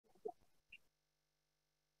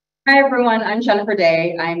Hi, everyone. I'm Jennifer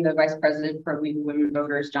Day. I'm the Vice President for Legal Women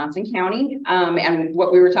Voters, Johnson County. And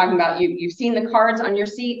what we were talking about, you've seen the cards on your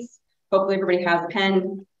seats. Hopefully everybody has a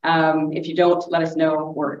pen. If you don't, let us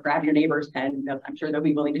know or grab your neighbor's pen. I'm sure they'll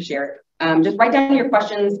be willing to share it. Just write down your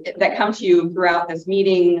questions that come to you throughout this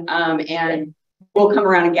meeting, and we'll come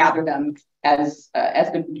around and gather them as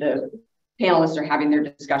the panelists are having their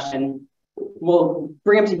discussion. We'll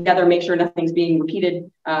bring them together, make sure nothing's being repeated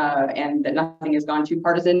and that nothing has gone too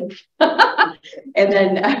partisan. and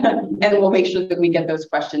then we'll make sure that we get those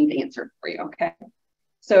questions answered for you, okay?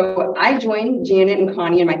 So I joined Janet and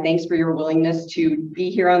Connie, and my thanks for your willingness to be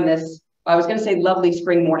here on this, I was gonna say lovely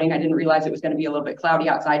spring morning. I didn't realize it was gonna be a little bit cloudy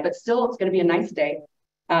outside, but still it's gonna be a nice day.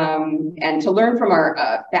 And to learn from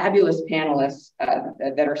our fabulous panelists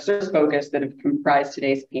that are service-focused that have comprised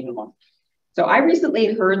today's panel. So I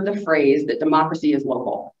recently heard the phrase that democracy is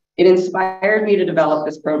local. It inspired me to develop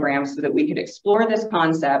this program so that we could explore this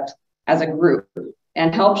concept as a group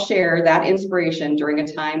and help share that inspiration during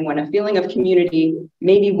a time when a feeling of community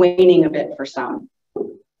may be waning a bit for some.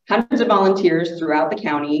 Hundreds of volunteers throughout the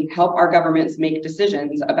county help our governments make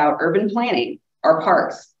decisions about urban planning, our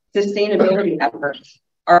parks, sustainability efforts,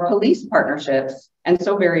 our police partnerships, and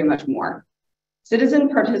so very much more. Citizen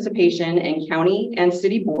participation in county and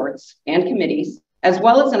city boards and committees, as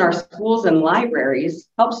well as in our schools and libraries,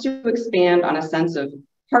 helps to expand on a sense of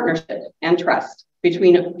partnership and trust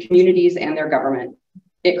between communities and their government.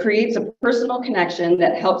 It creates a personal connection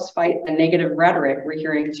that helps fight the negative rhetoric we're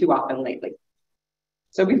hearing too often lately.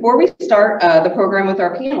 So before we start the program with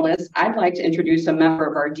our panelists, I'd like to introduce a member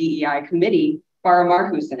of our DEI committee, Farah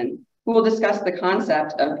Marhusin, who will discuss the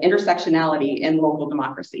concept of intersectionality in local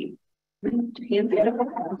democracy. Thank you,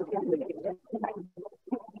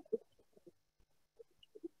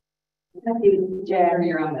 Jen.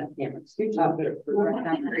 You're on the camera. Good job.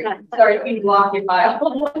 Sorry, we block your file.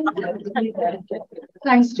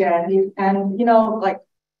 Thanks, Jen. And you know, like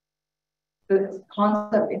the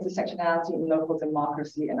concept of intersectionality in local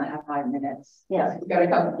democracy, and I have 5 minutes. Yes, you gotta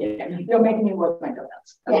come. Yeah. You're making me work my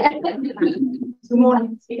donuts. Good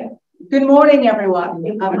morning. Good morning, everyone.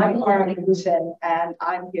 I'm Farah Marhusin, and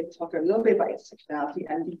I'm here to talk a little bit about intersectionality.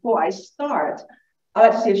 And before I start, I'd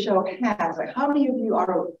like to see a show of hands. Like, how many of you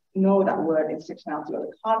know that word intersectionality or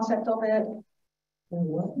the concept of it?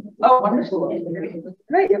 Oh, wonderful!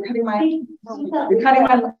 Great, you're cutting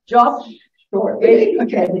my job short.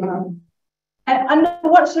 Okay. And under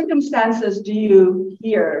what circumstances do you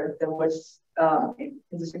hear there was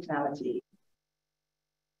intersectionality?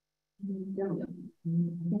 No.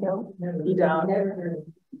 You don't?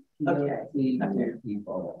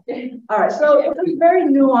 Okay. All right, so it's a very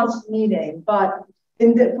nuanced meaning, but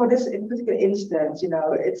for this particular instance, you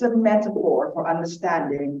know, it's a metaphor for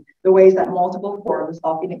understanding the ways that multiple forms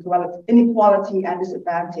of inequality and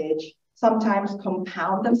disadvantage sometimes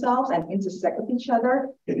compound themselves and intersect with each other,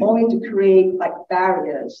 only to create like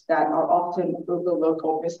barriers that are often overlooked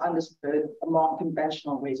or misunderstood among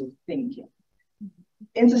conventional ways of thinking.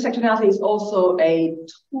 Intersectionality is also a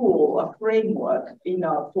tool, a framework, you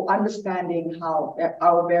know, for understanding how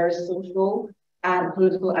our various social and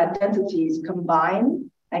political identities combine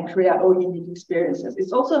and create our own unique experiences.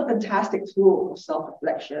 It's also a fantastic tool for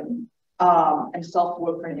self-reflection and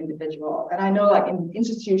self-work for an individual. And I know, like in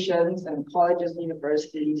institutions and colleges and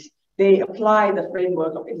universities, they apply the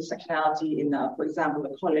framework of intersectionality in, for example,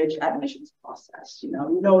 the college admissions process. You know,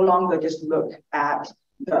 you no longer just look at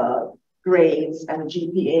the grades and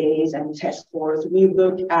GPAs and test scores. We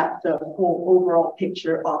look at the whole overall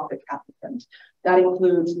picture of the applicant. That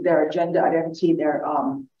includes their gender identity, their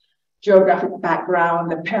geographic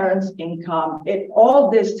background, the parents' income.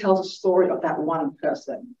 All this tells a story of that one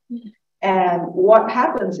person. And what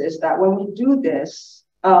happens is that when we do this,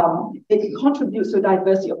 it contributes to a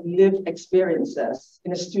diversity of lived experiences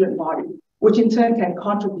in a student body, which in turn can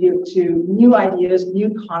contribute to new ideas,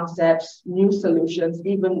 new concepts, new solutions,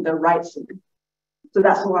 even the right solution. So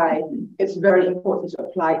that's why it's very important to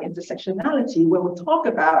apply intersectionality when we talk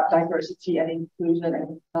about diversity and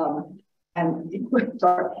inclusion and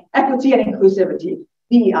equity and inclusivity.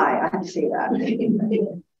 DEI, I have to say that.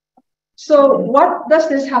 So what does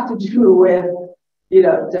this have to do with, you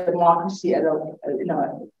know, democracy and, you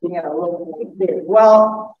know, being at a local level?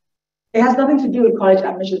 Well, it has nothing to do with college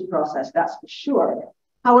admissions process, that's for sure.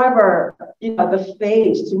 However, you know, the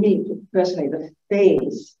phase, to me personally, the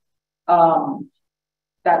phase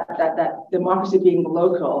that democracy being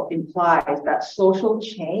local implies that social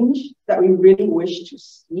change that we really wish to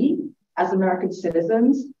see as American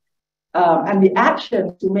citizens, and the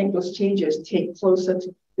action to make those changes takes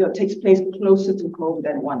place closer to home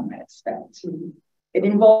than one might expect. It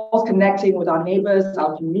involves connecting with our neighbors,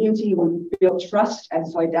 our community. We build trust and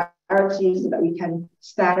solidarity so that we can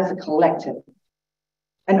stand as a collective.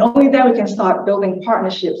 And only then we can start building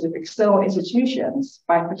partnerships with external institutions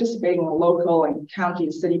by participating in local and county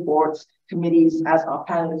and city boards, committees, as our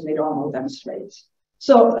panelists later on will demonstrate.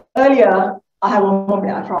 So earlier, I have one more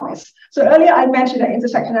minute, I promise. So earlier I mentioned that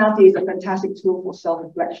intersectionality is a fantastic tool for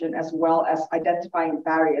self-reflection as well as identifying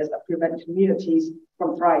barriers that prevent communities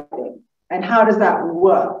from thriving. And how does that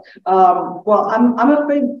work? Well, I'm a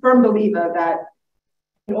firm believer that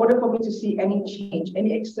in order for me to see any change,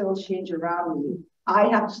 any external change around me, I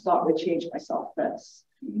have to start with change myself first.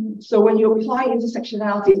 So when you apply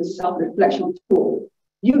intersectionality as a self-reflection tool,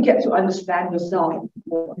 you get to understand yourself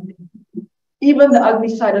more. Even the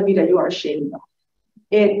ugly side of you that you are ashamed of.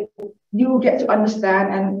 You get to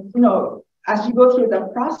understand, and as you go through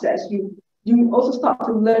that process, you also start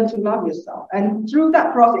to learn to love yourself. And through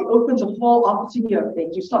that process, it opens a whole opportunity of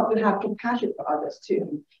things. You start to have compassion for others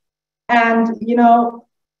too. And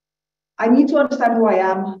I need to understand who I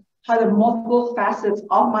am, how the multiple facets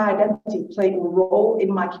of my identity play a role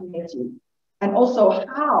in my community, and also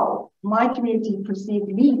how my community perceives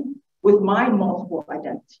me with my multiple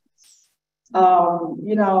identities.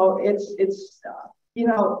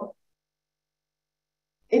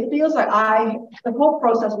 It feels like the whole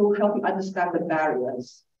process will help you understand the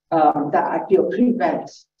barriers that I feel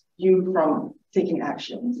prevent you from taking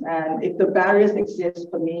actions. And if the barriers exist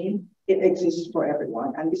for me, it exists for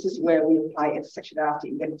everyone. And this is where we apply intersectionality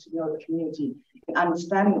and getting to know the community and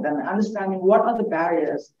understanding them and understanding what are the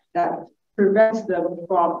barriers that prevents them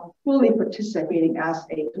from fully participating as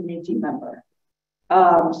a community member.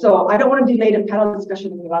 So I don't want to delay the panel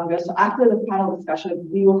discussion any longer. So after the panel discussion,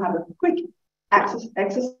 we will have a quick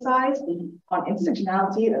exercise on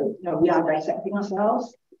intersectionality. We are dissecting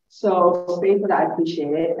ourselves. So stay for that, I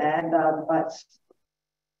appreciate it. And but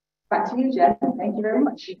back to you, Jen. Thank you very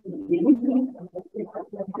much.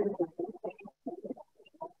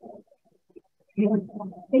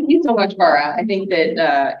 Thank you so much, Bara. I think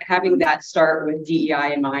that having that start with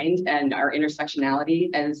DEI in mind and our intersectionality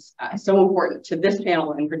is so important to this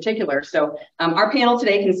panel in particular. So our panel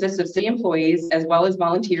today consists of city employees as well as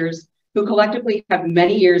volunteers who collectively have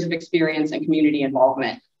many years of experience in community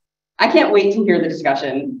involvement. I can't wait to hear the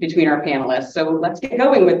discussion between our panelists. So let's get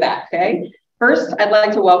going with that, okay? First, I'd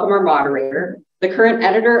like to welcome our moderator, the current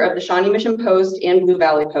editor of the Shawnee Mission Post and Blue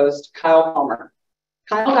Valley Post, Kyle Palmer.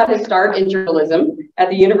 Kyle got his start in journalism at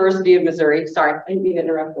the University of Missouri. Sorry, I didn't mean to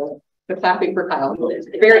interrupt the clapping for Kyle.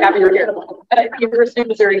 Very happy you're here. University of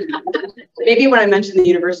Missouri. Maybe when I mentioned the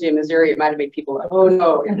University of Missouri, it might have made people like, oh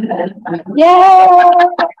no. Yeah.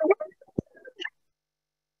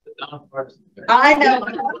 I know.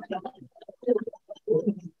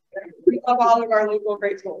 We love all of our local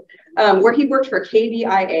great schools. Where he worked for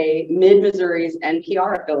KVIA, Mid-Missouri's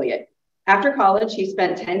NPR affiliate. After college, he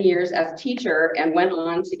spent 10 years as a teacher and went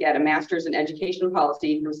on to get a master's in education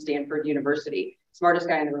policy from Stanford University. Smartest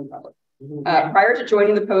guy in the room, probably. Prior to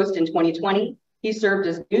joining the Post in 2020, he served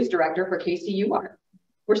as news director for KCUR.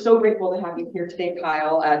 We're so grateful to have you here today,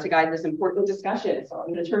 Kyle, to guide this important discussion. So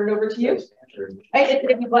I'm going to turn it over to you.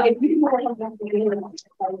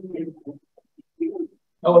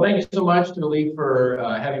 Oh, well, thank you so much to the league for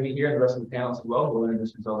having me here and the rest of the panelists as well. We'll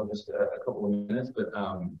introduce ourselves in just a couple of minutes, but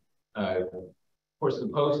of course, the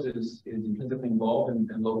Post is intrinsically involved in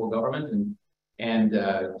local government, and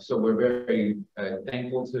so we're very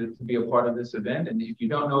thankful to be a part of this event. And if you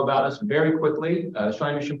don't know about us, very quickly, the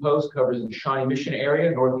Shawnee Mission Post covers the Shawnee Mission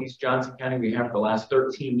area, Northeast Johnson County. We have for the last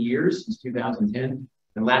 13 years, since 2010.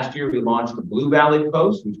 And last year, we launched the Blue Valley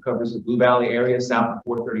Post, which covers the Blue Valley area south of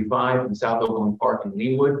 435 and South Overland Park and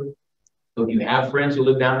Leanwood. So if you have friends who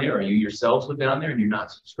live down there, or you yourselves live down there and you're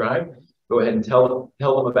not subscribed, go ahead and tell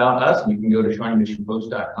them about us. And you can go to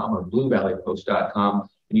ShawneeMissionPost.com or BlueValleyPost.com,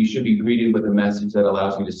 and you should be greeted with a message that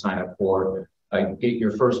allows you to sign up for get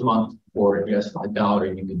your first month for just $1,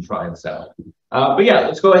 and you can try this out. But yeah,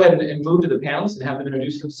 let's go ahead and move to the panelists and have them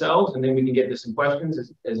introduce themselves, and then we can get to some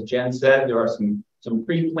questions. As Jen said, there are some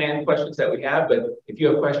pre-planned questions that we have, but if you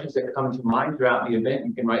have questions that come to mind throughout the event,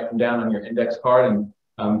 you can write them down on your index card, and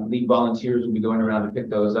league volunteers will be going around to pick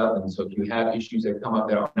those up. And so if you have issues that come up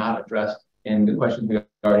that are not addressed in the questions we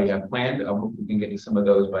already have planned, I hope we can get you some of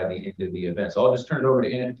those by the end of the event. So I'll just turn it over to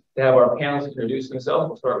Ian to have our panelists introduce themselves.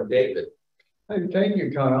 We'll start with David. Hey, thank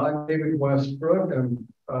you, Kyle. I'm David Westbrook. I'm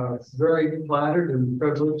very flattered and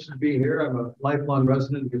privileged to be here. I'm a lifelong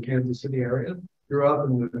resident of the Kansas City area. Grew up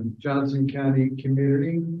in the Johnson County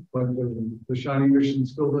community, went to the Shawnee Mission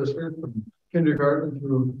School District from kindergarten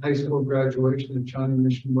through high school graduation at Shawnee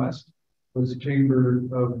Mission West. was Chamber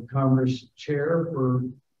of Commerce chair for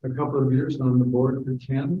a couple of years, and on the board for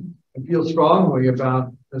 10. I feel strongly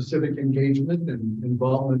about civic engagement and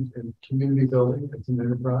involvement in community building as an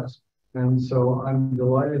enterprise. And so I'm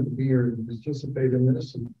delighted to be here and participate in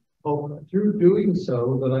this, and hope through doing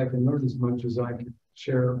so that I can learn as much as I can,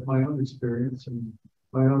 share my own experience and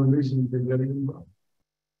my own reason for getting involved.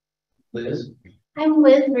 Liz? I'm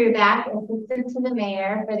Liz Ruback, assistant to the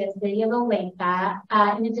mayor for the city of Olathe.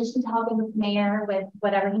 In addition to helping with the mayor with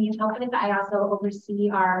whatever he needs help with, I also oversee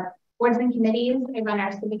our boards and committees. I run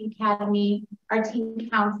our civic academy, our teen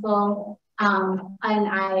council, and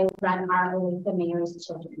I run our Olathe Mayor's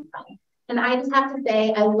Children's Fund. And I just have to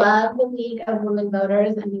say, I love the League of Women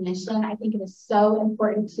Voters and the mission. I think it is so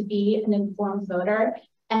important to be an informed voter.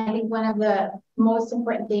 And I think one of the most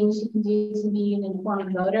important things you can do to be an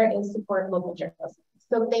informed voter is support local journalism.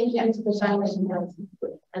 So thank you to the Shawnee Mission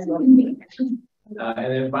as well. And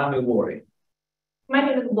then finally, Lori. My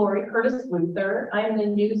name is Lori Curtis Luther. I am the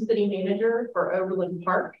new city manager for Overland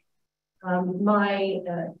Park. My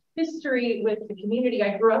history with the community,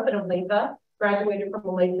 I grew up in Olathe, graduated from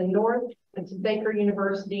Olathe North, went to Baker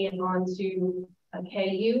University and on to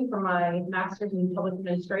KU for my master's in public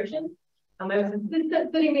administration. I was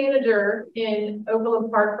assistant city manager in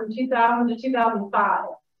Overland Park from 2000 to 2005,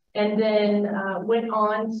 and then went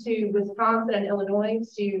on to Wisconsin and Illinois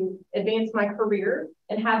to advance my career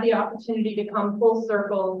and had the opportunity to come full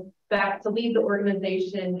circle back to lead the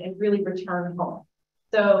organization and really return home.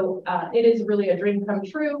 So it is really a dream come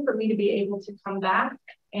true for me to be able to come back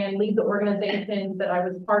and lead the organization that I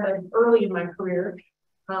was part of early in my career.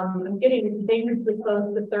 I'm getting dangerously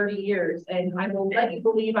close to 30 years, and I will let you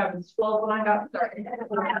believe I was 12 when I got started.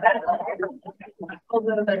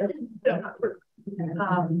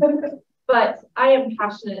 But I am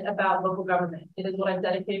passionate about local government. It is what I've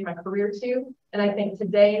dedicated my career to. And I think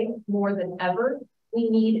today, more than ever, we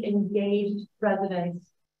need engaged residents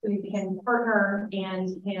who can partner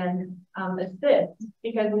and can assist,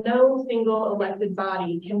 because no single elected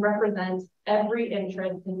body can represent every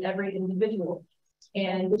interest in every individual.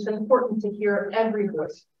 And it's important to hear every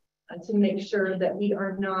voice to make sure that we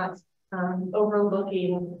are not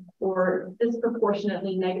overlooking or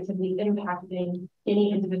disproportionately negatively impacting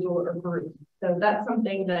any individual or group. So that's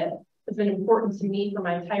something that has been important to me for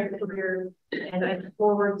my entire career. And I look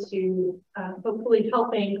forward to hopefully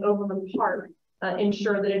helping Overland Park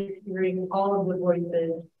ensure that it's hearing all of the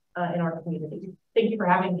voices in our community. Thank you for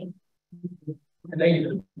having me. And thank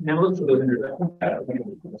you. Now let's go into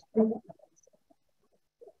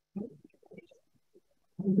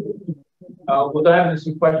we'll dive into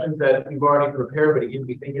some questions that we've already prepared, but again,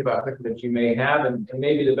 be thinking about questions that you may have, and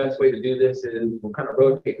maybe the best way to do this is we'll kind of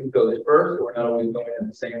rotate who goes first, so we're not always going in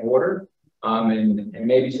the same order, and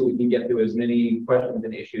maybe so we can get through as many questions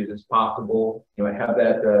and issues as possible. You know, have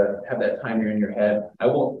that timer in your head. I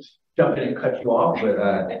won't jump in and cut you off, but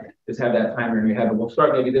just have that timer in your head. And we'll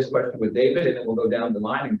start maybe this question with David, and then we'll go down the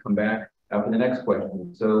line and come back for the next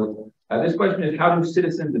question. So this question is, how do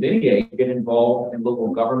citizens of any age get involved in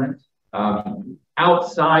local government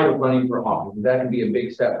outside of running for office? That can be a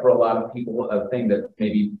big step for a lot of people, a thing that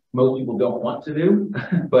maybe most people don't want to do.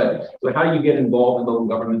 But so how do you get involved in local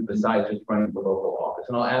government besides just running for local office?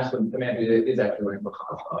 And I'll ask the man who is actually running for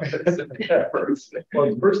office first. Well,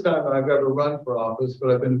 it's the first time I've ever run for office,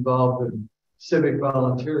 but I've been involved in civic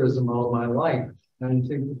volunteerism all my life. And I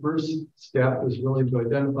think the first step is really to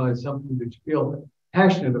identify something that you feel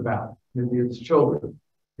passionate about. Maybe it's children,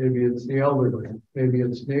 maybe it's the elderly, maybe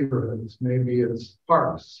it's neighborhoods, maybe it's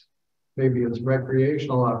parks, maybe it's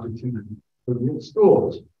recreational opportunities, maybe it's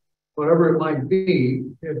schools. Whatever it might be,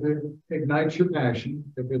 if it ignites your passion,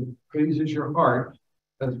 if it pleases your heart,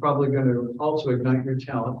 that's probably going to also ignite your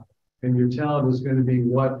talent. And your talent is going to be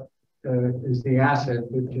what is the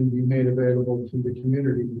asset that can be made available to the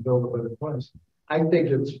community to build a better place. I think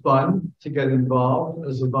it's fun to get involved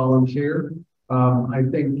as a volunteer. I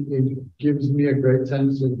think it gives me a great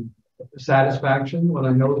sense of satisfaction when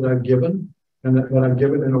I know that I've given, and that I've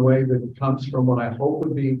given in a way that comes from what I hope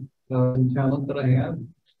would be some talent that I have.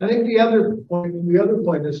 I think the other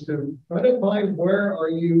point is to try to find where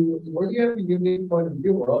do you have a unique point of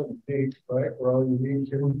view? We're all unique, right? We're all unique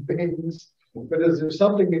human beings. But is there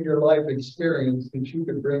something in your life experience that you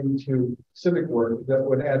could bring to civic work that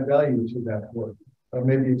would add value to that work?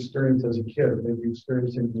 Maybe experience as a kid, maybe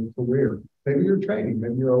experience in your career. Maybe you're training,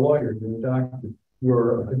 maybe you're a lawyer, you're a doctor,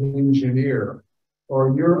 you're an engineer,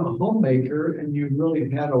 or you're a homemaker and you really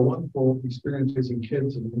had a wonderful experience raising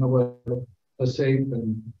kids, and you know what a safe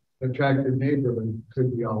and attractive neighborhood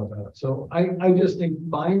could be all about. So I just think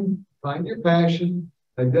find your passion,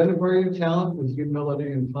 identify your talent with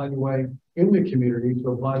humility, and find a way in the community to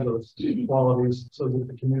apply those qualities so that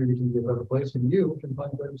the community can be a better place and you can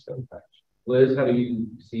find greater satisfaction. Liz, how do you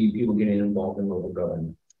see people getting involved in local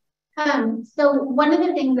government? So one of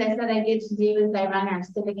the things I said I get to do is I run our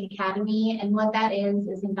Civic Academy, and what that is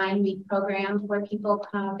a 9-week program where people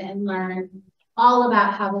come and learn all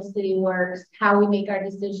about how the city works, how we make our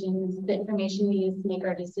decisions, the information we use to make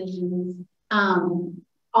our decisions,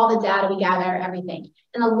 all the data we gather, everything.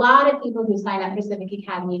 And a lot of people who sign up for Civic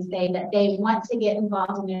Academy say that they want to get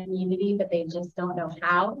involved in their community, but they just don't know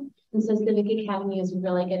how. And so Civic Academy is a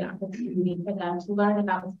really good opportunity for them to learn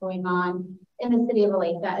about what's going on in the city of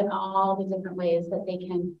Olathe and all the different ways that they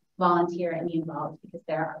can volunteer and be involved, because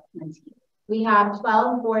there are plenty. We have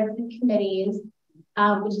 12 boards and committees,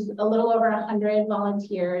 which is a little over 100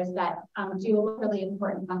 volunteers that do really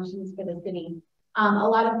important functions for the city. A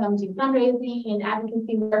lot of them do fundraising and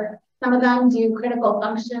advocacy work. Some of them do critical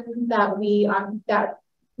functions that we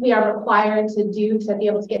are required to do to be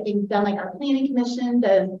able to get things done, like our planning commission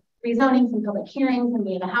does rezonings and public hearings, and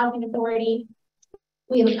we have a housing authority.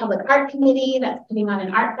 We have a public art committee that's putting on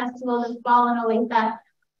an art festival this fall in Olathe.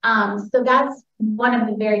 So that's one of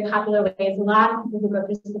the very popular ways. A lot of people who go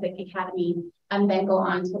through Civic Academy and then go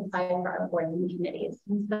on to apply for our boards and committees.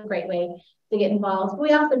 It's a great way to get involved. But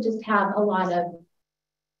we also just have a lot of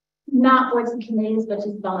not boards and committees, but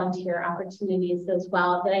just volunteer opportunities as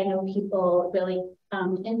well that I know people really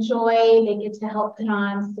enjoy. They get to help put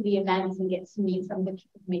on city events and get to meet some of the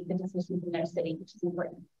people who make the decisions in their city, which is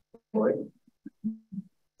important.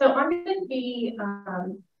 So I'm going to be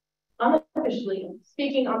unofficially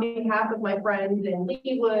speaking on behalf of my friends in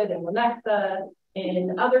Leawood and Lenexa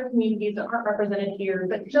and other communities that aren't represented here,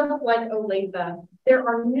 but just like Olathe, there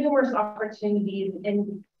are numerous opportunities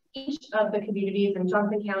in each of the communities in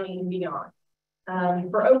Johnson County and beyond.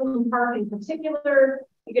 For Overland Park in particular,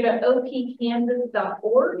 you go to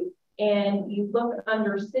opkansas.org and you look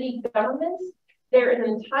under city governments. There is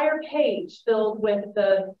an entire page filled with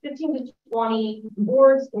the 15 to 20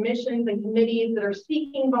 boards, commissions, and committees that are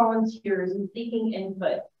seeking volunteers and seeking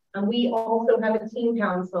input. And we also have a teen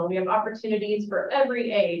council. We have opportunities for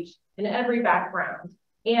every age and every background.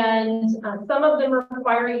 And some of them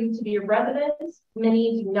require you to be a resident,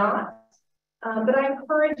 many do not. But I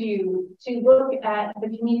encourage you to look at the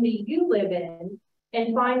community you live in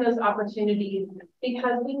and find those opportunities,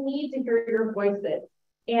 because we need to hear your voices.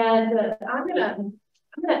 And I'm gonna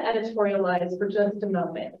editorialize for just a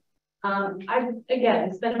moment. I've,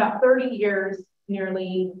 again, spent about 30 years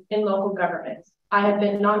nearly in local government. I have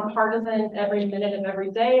been nonpartisan every minute of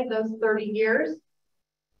every day of those 30 years.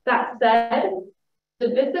 That said,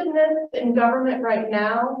 divisiveness in government right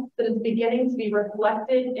now that is beginning to be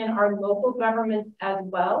reflected in our local governments as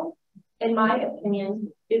well, in my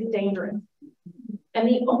opinion, is dangerous. And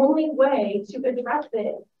the only way to address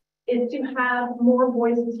it is to have more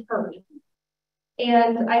voices heard.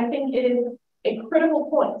 And I think it is a critical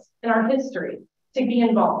point in our history to be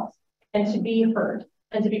involved and to be heard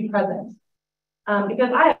and to be present.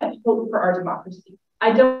 Because I have hope for our democracy.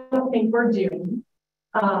 I don't think we're doomed.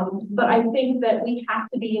 But I think that we have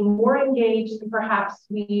to be more engaged than perhaps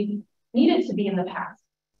we needed to be in the past.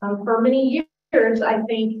 For many years, I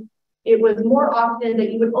think it was more often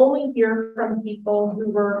that you would only hear from people who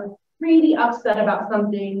were really upset about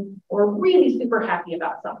something or really super happy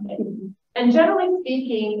about something. And generally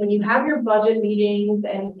speaking, when you have your budget meetings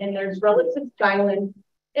and there's relative silence,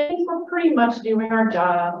 things we're pretty much doing our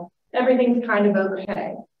job. Everything's kind of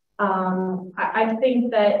okay. I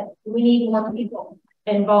think that we need more people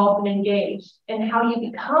involved and engaged, and how you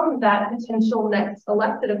become that potential next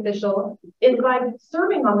elected official is by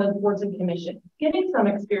serving on those boards and commissions, getting some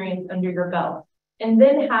experience under your belt, and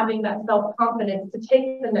then having that self-confidence to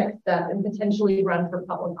take the next step and potentially run for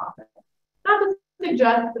public office. Not to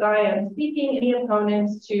suggest that I am seeking any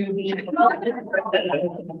opponents to be of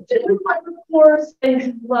course,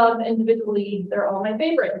 and love individually, they're all my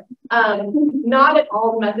favorite. Not at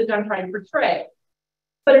all the message I'm trying to portray,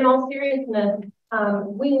 but in all seriousness,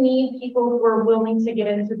 we need people who are willing to get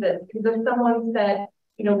into this. Because if someone said,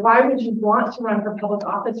 you know, why would you want to run for public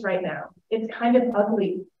office right now? It's kind of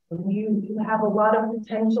ugly. You have a lot of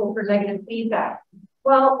potential for negative feedback.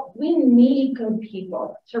 Well, we need good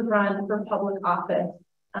people to run for public office.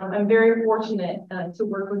 I'm very fortunate to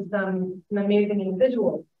work with some amazing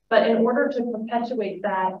individuals. But in order to perpetuate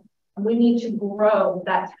that, we need to grow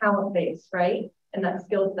that talent base, right? And that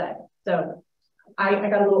skill set. So I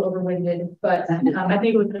got a little overwinded, but I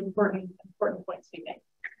think it was an important point to be made.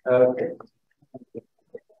 Okay.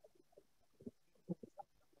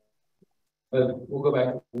 We'll go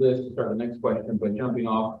back to Liz to start the next question, but jumping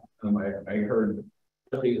off, I heard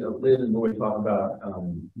especially Liz and Lori talk about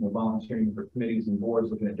volunteering for committees and boards,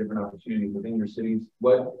 looking at different opportunities within your cities.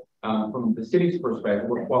 What, from the city's perspective,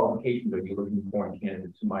 what qualifications are you looking for in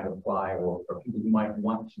candidates who might apply, or people who might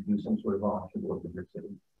want to do some sort of volunteer work in your city?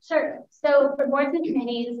 Sure. So for boards and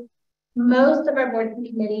committees, most of our boards and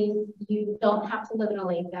committees, you don't have to live in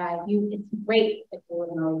Olathe. It's great if you live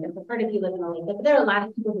in Olathe. I prefer if you live in Olathe, but there are a lot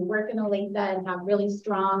of people who work in Olathe and have really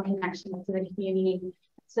strong connections to the community.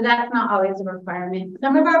 So that's not always a requirement.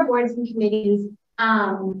 Some of our boards and committees,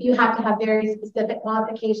 you have to have very specific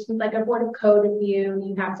qualifications, like a board of code review.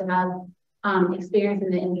 You have to have experience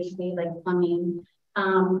in the industry, like plumbing.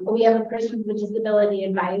 We have a Persons with Disability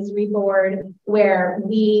Advisory Board where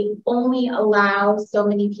we only allow so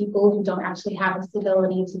many people who don't actually have a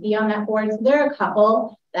disability to be on that board. So there are a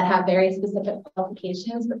couple that have very specific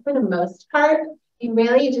qualifications, but for the most part, you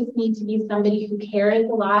really just need to be somebody who cares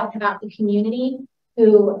a lot about the community,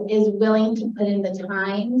 who is willing to put in the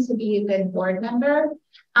time to be a good board member.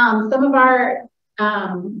 Some of our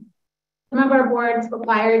boards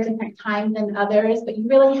require different times than others, but you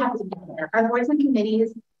really have to be there. Our boards and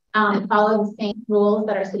committees follow the same rules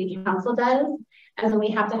that our city council does. And then we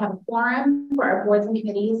have to have a quorum for our boards and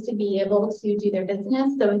committees to be able to do their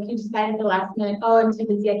business. So if you decide at the last minute, oh, I'm too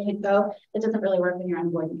busy, I can't go, it doesn't really work when you're on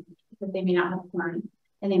the board because they may not have a quorum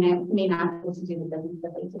and they may not be able to do the business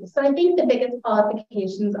that they do. So I think the biggest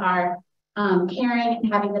qualifications are caring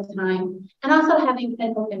and having the time, and also having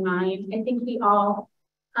an open mind. I think we all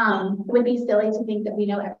would be silly to think that we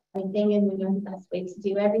know everything and we know the best way to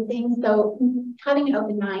do everything. So having an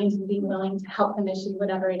open mind and being willing to help the mission,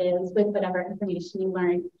 whatever it is, with whatever information you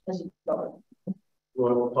learn as you go.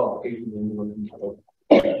 What qualifications are you looking for?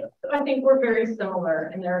 I think we're very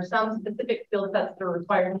similar, and there are some specific skill sets that are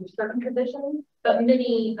required for certain positions, but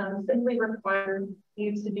many simply require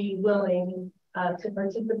you to be willing to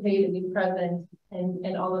participate and be present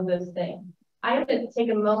and all of those things. I have to take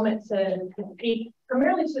a moment to speak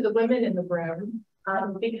primarily to the women in the room,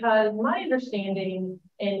 because my understanding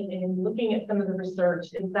in looking at some of the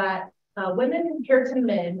research is that women compared to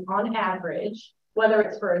men on average, whether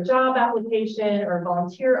it's for a job application or a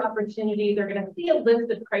volunteer opportunity, they're going to see a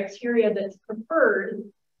list of criteria that's preferred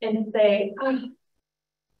and say, oh,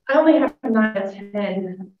 I only have 9 out of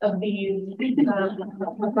 10 of these.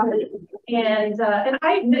 And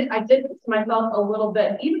I admit I did this to myself a little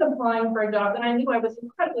bit, even applying for a job that I knew I was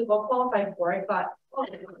incredibly well qualified for. I thought, oh,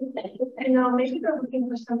 you know, maybe they're looking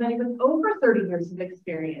for somebody with over 30 years of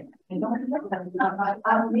experience. I don't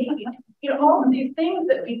know. Maybe, you know, all of these things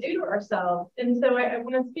that we do to ourselves. And so I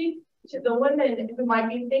want to speak to the women who might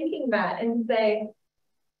be thinking that and say,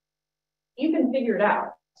 you can figure it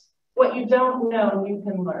out. What you don't know, you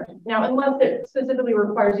can learn. Now, unless it specifically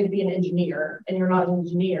requires you to be an engineer and you're not an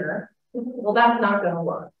engineer, well, that's not going to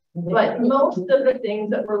work. But most of the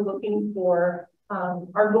things that we're looking for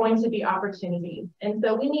are going to be opportunities. And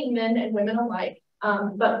so we need men and women alike,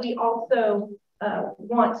 but we also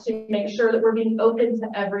want to make sure that we're being open to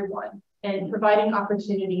everyone and providing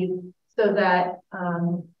opportunities so that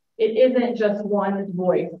it isn't just one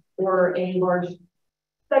voice or a large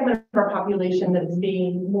segment of our population that is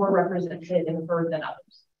being more represented and heard than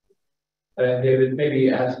others. David, maybe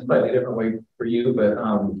ask a slightly different way for you, but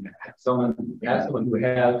someone who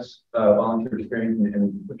has volunteer experience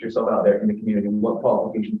and put yourself out there in the community, what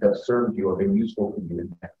qualifications have served you or been useful for you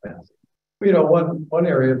in that capacity? You know, one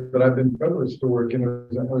area that I've been privileged to work in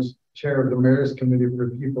is I was chair of the Mayor's Committee for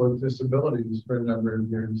People with Disabilities for a number of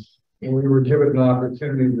years. And we were given an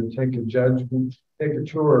opportunity to take a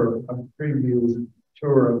tour, a preview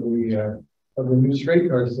tour of the new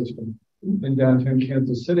streetcar system in downtown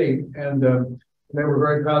Kansas City, and they were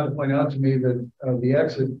very proud to point out to me that the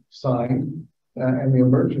exit sign and the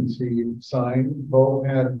emergency sign both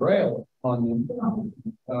had Braille on them.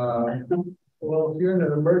 Well, if you're in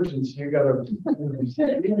an emergency, you got to.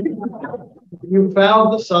 You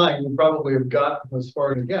found the sign, you probably have gotten as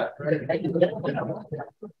far to get, right?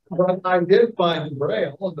 But I did find the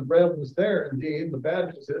Braille, and the Braille was there indeed. The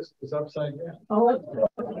bad news is it's upside down. So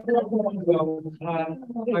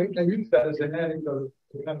I use that as an anecdote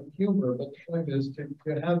to kind of humor, but the point is to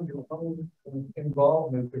have your own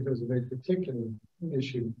involvement because of a particular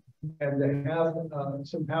issue, and to have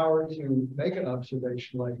some power to make an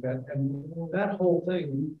observation like that. And that whole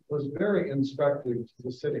thing was very instructive to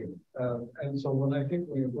the city. And so when I think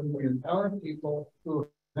when we empower people who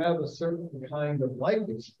have a certain kind of life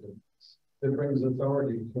experience, that brings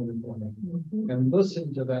authority to the and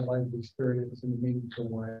listen to that life experience in a meaningful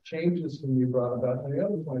way. Changes can be brought about. And the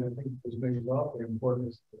other point I think is maybe awfully important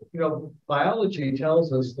is, you know, biology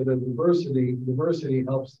tells us that a diversity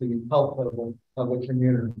helps the health level of a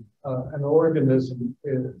community. An organism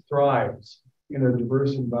thrives in a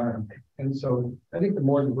diverse environment. And so I think the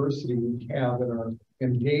more diversity we have in our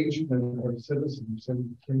engagement of citizens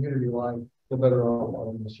and community life, the better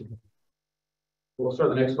all of us are. We'll start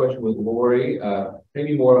the next question with Lori.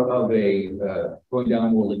 Maybe more of a going down a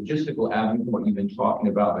more logistical avenue from what you've been talking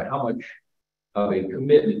about, but how much of a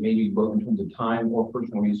commitment, maybe both in terms of time or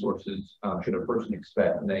personal resources, should a person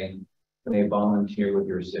expect when they volunteer with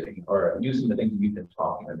your city, or use some of the things that you've been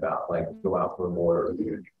talking about, like go out for a water?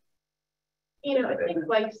 You know, I think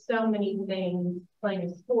like so many things,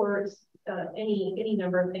 playing sports, any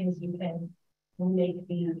number of things you can make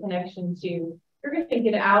the connection to, you're going to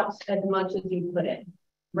get out as much as you put in,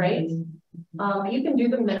 right? You can do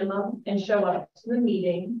the minimum and show up to the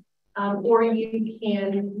meeting, or you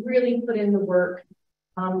can really put in the work,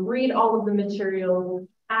 read all of the materials,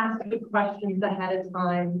 ask the questions ahead of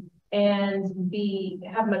time, and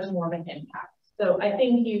have much more of an impact. So I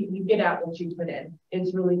think you get out what you put in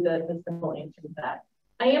is really the simple answer to that.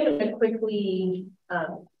 I am going to quickly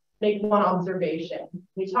make one observation.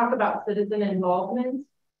 We talk about citizen involvement.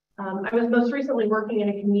 I was most recently working in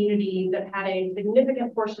a community that had a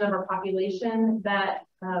significant portion of our population that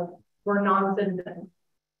were non-citizens,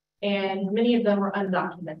 and many of them were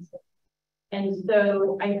undocumented. And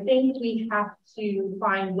so I think we have to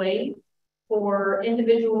find ways for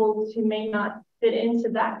individuals who may not fit into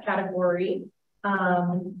that category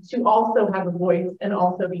to also have a voice and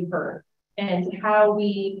also be heard. And how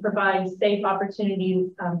we provide safe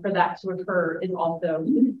opportunities for that to occur is also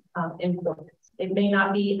important. It may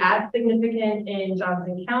not be as significant in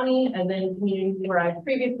Johnson County as in communities where I've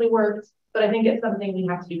previously worked, but I think it's something we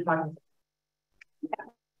have to be cognizant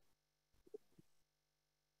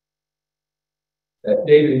of.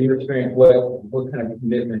 David, in your experience, what kind of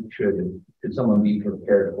commitment should someone be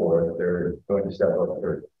prepared for if they're going to step up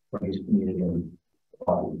for these community?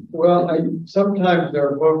 Well, sometimes there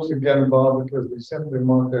are folks who get involved because they simply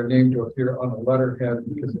want their name to appear on a letterhead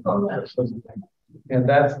because of context. And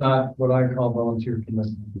that's not what I call volunteer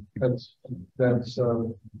commitment. That's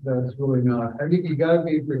really not. I think you got to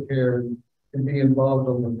be prepared to be involved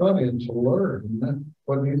on the front end to learn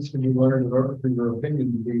what needs to be learned in order for your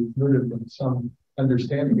opinion to be rooted in some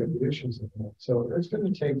understanding of the issues of that. So it's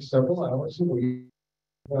going to take several hours a week.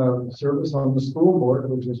 Service on the school board,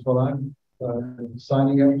 which is what I'm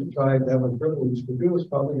signing up to try to have a privilege to do, is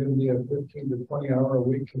probably going to be a 15 to 20 hour a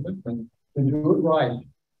week commitment to do it right.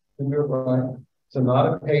 It's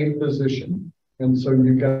not a paid position. And so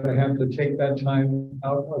you're going to have to take that time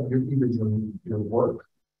out of either your work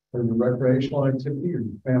or your recreational activity or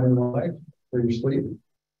your family life or your sleep.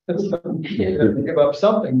 You have to give up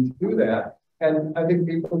something to do that. And I think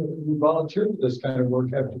people who volunteer for this kind of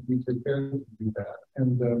work have to be prepared to do that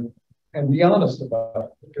and be honest about it.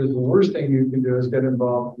 Because the worst thing you can do is get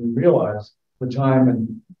involved and realize the time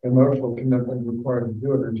and emotional commitment required to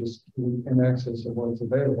do it are just in excess of what's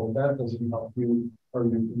available. That doesn't help you or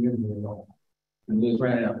your community at all. And Liz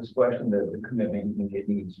ran out this question, the commitment and get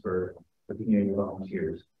needs for community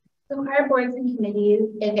volunteers. So our boards and committees,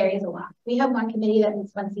 it varies a lot. We have one committee that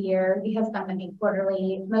meets once a year. We have some that meet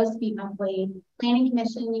quarterly, most meet monthly. Planning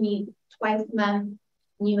commission, you meet twice a month.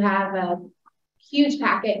 You have a huge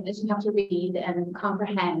packet that you have to read and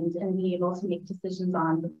comprehend and be able to make decisions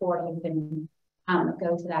on before you can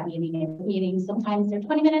go to that meeting. Sometimes they're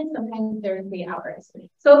 20 minutes, sometimes they're 3 hours.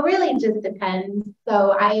 So it really just depends.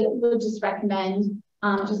 So I would just recommend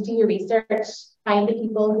just do your research, find the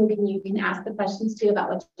people who you can ask the questions to about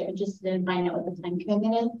what you're interested in, find out what the time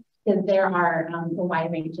commitment is, because there are a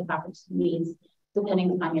wide range of opportunities depending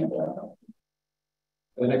upon your availability.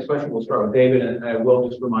 The next question, we'll start with David, and I will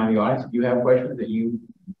just remind the audience, if you have questions that you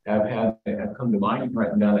have come to mind, you can write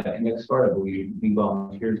them down at index card. I believe the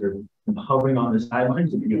volunteers are hovering on the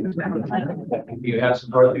sidelines. If you have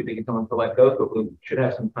some parts you think you can collect those, but we should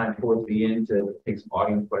have some time towards the end to take some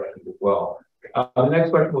audience questions as well. The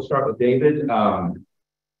next question, we'll start with David.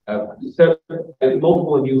 So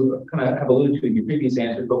multiple of you kind of have alluded to in your previous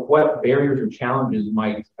answers, but what barriers or challenges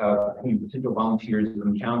might potential volunteers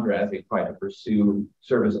encounter as they try to pursue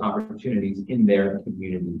service opportunities in their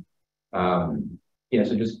community?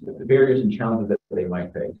 So just the barriers and challenges that they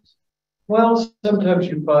might face. Well, sometimes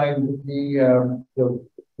you find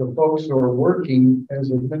the folks who are working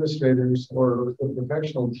as administrators or the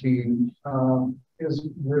professional team is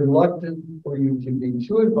reluctant for you to be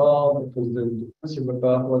too involved because they're defensive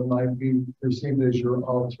about what might be perceived as your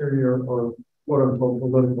ulterior or quote unquote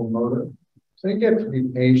political motive. So you get to be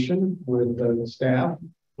patient with the staff,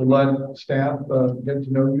 to let staff get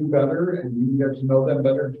to know you better and you get to know them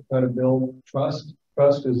better to try to build trust.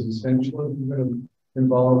 Trust is essential if you're going to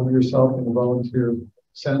involve yourself in a volunteer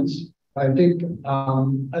sense. I think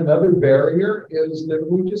another barrier is that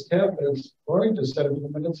we just have, as Laurie just said a few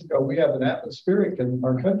minutes ago, we have an atmospheric in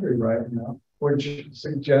our country right now, which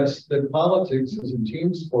suggests that politics is a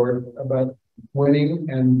team sport about winning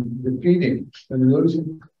and defeating and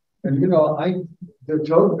losing. And, you know, de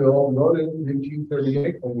Tocqueville wrote it in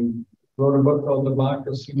 1838 when he wrote a book called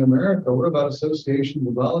Democracy in America. We're about associations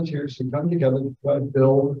of volunteers who come together to try to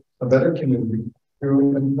build a better community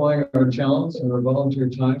through employing our talents and our volunteer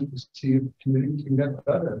time to see if the community can get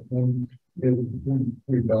better. And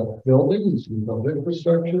we built buildings, we built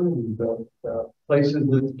infrastructure, we built places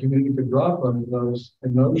that the community could draw from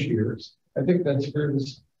in those years. I think that's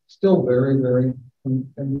still very, very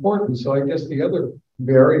important. So I guess the other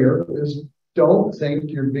barrier is don't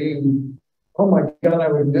think you're being, oh my God,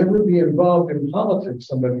 I would never be involved in politics,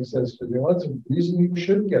 somebody says to me. Well, that's a reason you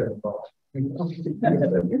should get involved.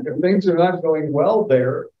 If things are not going well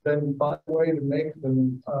there, then find a way to make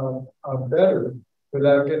them better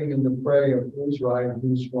without getting in the fray of who's right,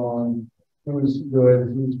 who's wrong, who's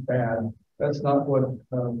good, who's bad. That's not what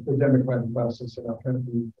the democratic process in our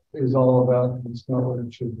country is all about. It's not what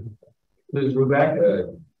it should be. Ms. Ruback,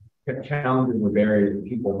 challenges or barriers that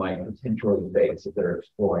people might potentially face if they're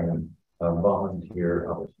exploring volunteer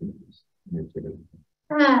opportunities in your city?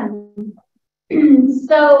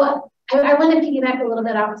 So I want to piggyback a little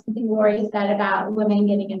bit off something Lori said about women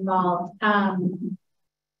getting involved.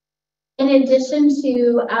 In addition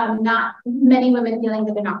to not many women feeling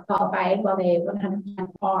that they're not qualified, while they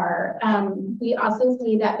 100% are, we also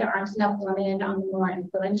see that there aren't enough women on the more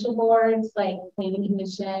influential boards like Planning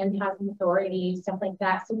Commission, Housing Authority, stuff like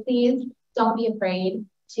that. So please don't be afraid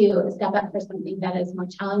to step up for something that is more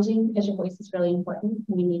challenging because your voice is really important.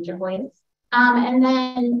 We need your voice. And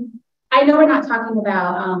then I know we're not talking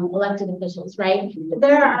about elected officials, right? But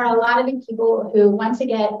there are a lot of people who want to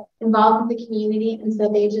get involved with the community, and so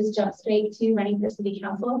they just jump straight to running for city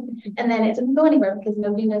council, and then it doesn't go anywhere because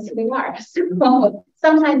nobody knows who they are. So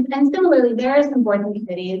sometimes, and similarly, there are some boards and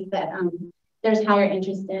committees that there's higher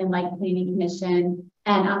interest in, like Planning Commission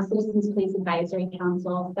and Citizens Police Advisory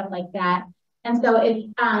Council, stuff like that. And so it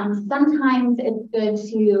sometimes it's good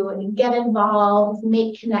to get involved,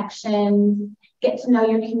 make connections, get to know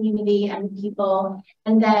your community and people,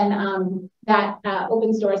 and then that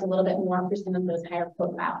opens doors a little bit more for some of those higher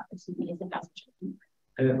profile opportunities if that's what you're looking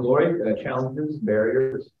for. And then Lori, challenges,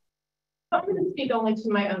 barriers? I'm going to speak only to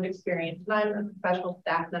my own experience. I'm a professional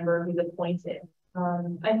staff member who's appointed.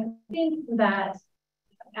 I think that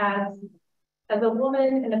as a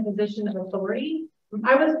woman in a position of authority,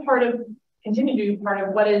 I was continue to be part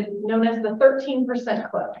of what is known as the 13%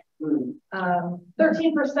 Club.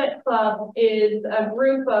 13% Club is a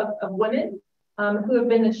group of women who have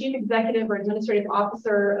been the chief executive or administrative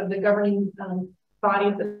officer of the governing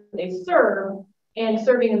bodies that they serve and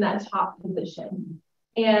serving in that top position.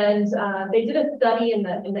 And they did a study in the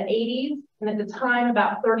 80s, and at the time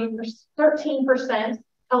about 13%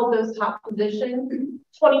 held those top positions.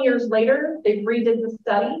 20 years later, they redid the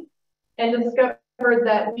study and discovered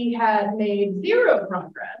that we had made zero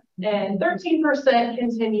progress and 13%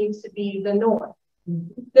 continues to be the norm.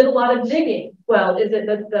 Did a lot of digging. Well, is it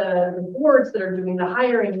that the boards that are doing the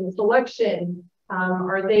hiring and the selection,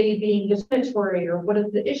 are they being discriminatory or what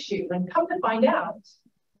is the issue? And come to find out,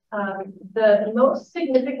 the most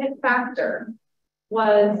significant factor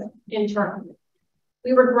was internal.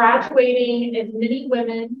 We were graduating as many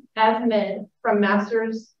women as men from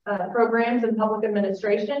master's programs in public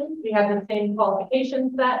administration. We had the same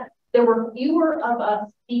qualification set. There were fewer of us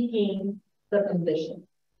seeking the position,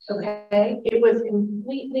 okay? It was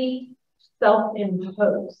completely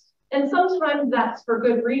self-imposed. And sometimes that's for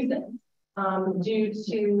good reasons, due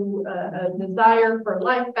to a desire for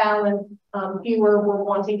life balance. Fewer were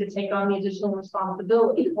wanting to take on the additional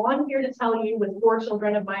responsibility. Well, I'm here to tell you with 4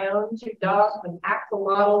 children of my own, 2 dogs, an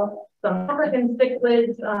axolotl, some African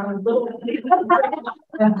cichlids, little,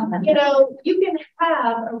 you know, you can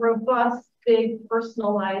have a robust, big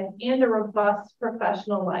personal life and a robust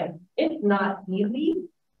professional life. It's not easy.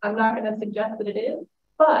 I'm not going to suggest that it is,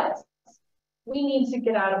 but we need to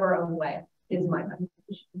get out of our own way, is my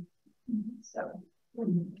message. So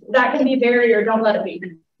that can be a barrier. Don't let it be.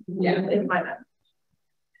 Yeah, is my message.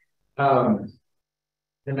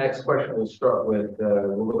 The next question we'll start with,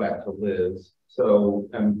 we'll go back to Liz. So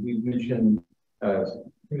we mentioned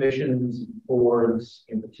commissions, boards,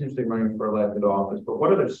 and potentially running for elected office, but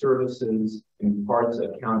what other services in parts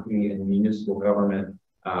of county and municipal government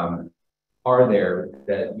are there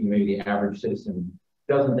that maybe the average citizen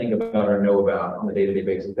doesn't think about or know about on a day-to-day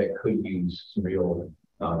basis that could use some real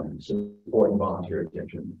support and volunteer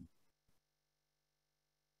attention?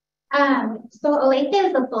 So Olathe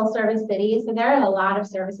is a full service city. So there are a lot of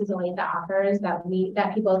services Olathe offers that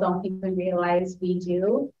people don't even realize we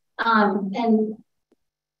do. And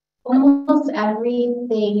almost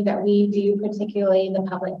everything that we do, particularly the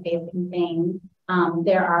public facing thing,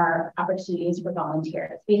 there are opportunities for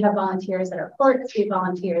volunteers. We have volunteers at our courts, we have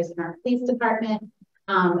volunteers in our police department,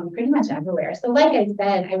 pretty much everywhere. So like I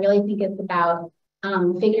said, I really think it's about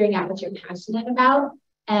figuring out what you're passionate about.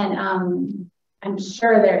 And I'm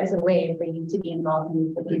sure there is a way for you to be involved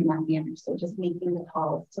in that manner. So just making the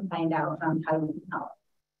calls to find out how you can help.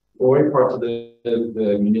 Or parts of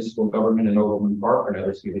the municipal government in Overland Park or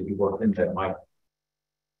another city that you work in that might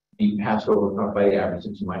be passed over by the average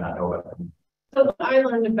since you might not know about them. So I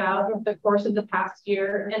learned about over the course of the past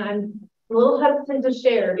year, and I'm a little hesitant to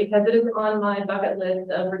share because it is on my bucket list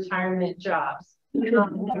of retirement jobs.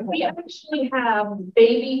 We actually have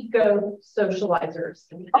baby goat socializers.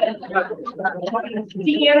 Deanna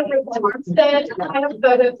said I have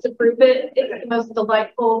photos to prove it. It's the most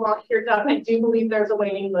delightful volunteer job. I do believe there's a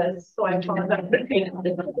waiting list, so I apologize.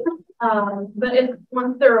 But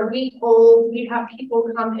once they're a week old, we have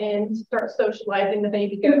people come in to start socializing the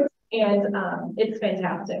baby goats, and it's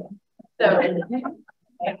fantastic. So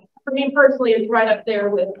yeah. For me personally, it's right up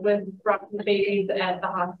there with rocking the babies at the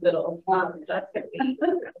hospital. That's gonna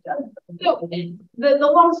be. So the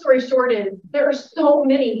long story short is there are so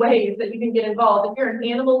many ways that you can get involved. If you're an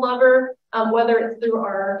animal lover, whether it's through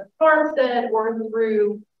our farmstead or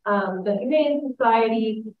through the Humane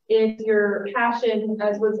Society, if your passion,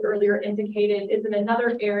 as was earlier indicated, is in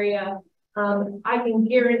another area, I can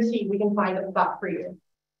guarantee we can find a spot for you.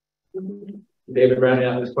 David, rounding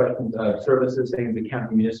out this question, services things the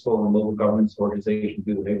county municipal and local governments organizations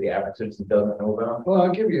do that maybe the average citizen doesn't know about? Well,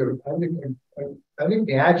 I'll give you, I think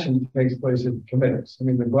the action takes place at committees. I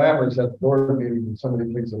mean, the glamour is at the board meeting when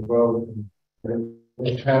somebody takes a vote and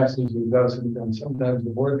it passes or doesn't, and sometimes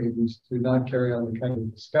the board meetings do not carry on the kind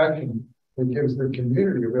of discussion that gives the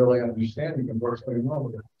community a really understanding of what's going on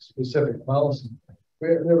with a specific policy.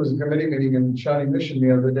 There was a committee meeting in Shawnee, Mission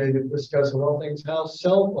the other day to discuss of all things how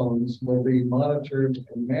cell phones will be monitored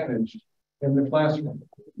and managed in the classroom.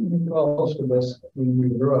 Well, most of us, when we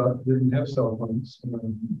grew up, didn't have cell phones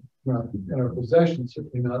not in our possession,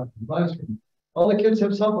 certainly not in the classroom. All the kids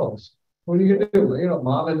have cell phones. What are you going to do? You know,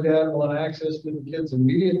 mom and dad want access to the kids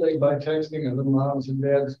immediately by texting, and the moms and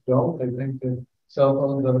dads don't. They think that cell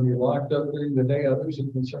phones are going to be locked up during the day. Others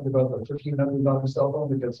are concerned about the $1,500 cell phone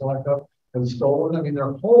that gets locked up and stolen. I mean, there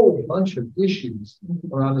are a whole bunch of issues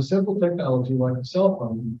around a simple technology like a cell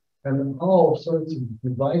phone and all sorts of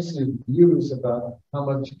divisive views about how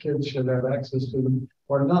much kids should have access to them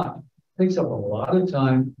or not. It takes up a lot of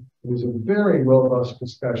time. It was a very robust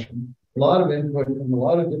discussion, a lot of input from a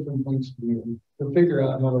lot of different points of view to figure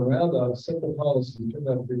out how to round out a simple policy turned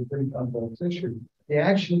out to be a pretty complex issue. The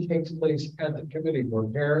action takes place at the committee where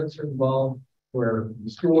parents are involved, where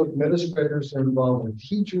school administrators are involved, where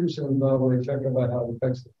teachers are involved, where they talk about how it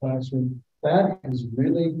affects the classroom. That is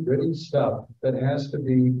really good stuff that has to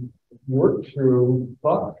be worked through,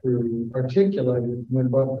 thought through, articulated when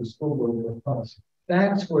brought to the school board with policy.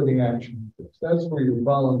 That's where the action is. That's where your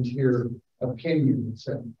volunteer opinions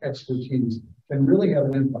and expertise can really have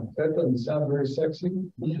an impact. That doesn't sound very sexy.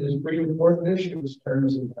 It is pretty important issues in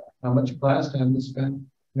terms of how much class time is spent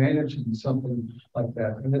managing something like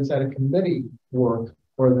that. And it's at a committee work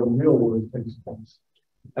where the real work takes place.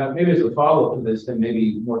 Maybe as a follow-up to this, and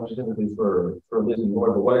maybe more specifically for Liz and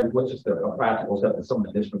Laura, but what's just a practical step that some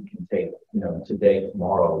of the district can take, you know, today,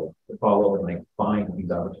 tomorrow, to follow and like find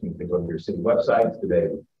these opportunities to go to your city websites today?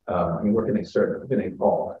 I mean, where can they start? Where can they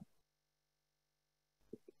call?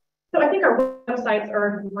 So I think our websites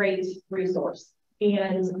are a great resource,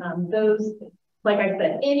 and those, like I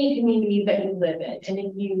said, any community that you live in, and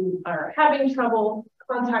if you are having trouble,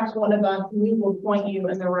 contact one of us, and we will point you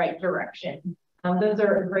in the right direction. Those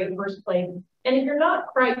are a great first place. And if you're not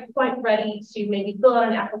quite ready to maybe fill out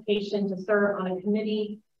an application to serve on a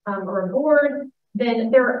committee or a board, then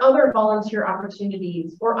there are other volunteer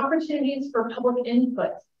opportunities or opportunities for public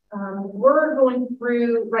input. We're going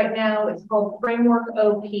through right now, it's called Framework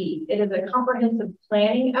OP. It is a comprehensive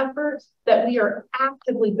planning effort that we are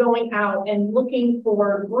actively going out and looking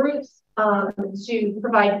for groups to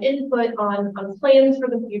provide input on plans for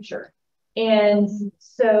the future. And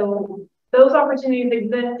so those opportunities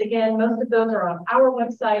exist. Again, most of those are on our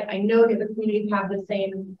website. I know that the communities have the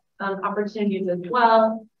same opportunities as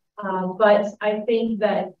well. But I think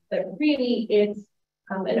that really it's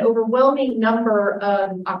an overwhelming number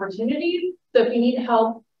of opportunities. So if you need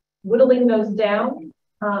help whittling those down,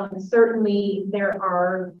 certainly there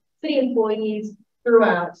are city employees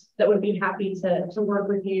throughout that would be happy to work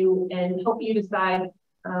with you and help you decide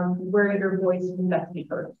where your voice can best be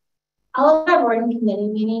heard. All of our board and committee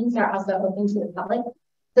meetings are also open to the public.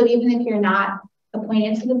 So even if you're not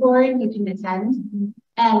appointed to the board, you can attend.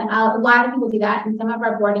 And a lot of people do that. And some of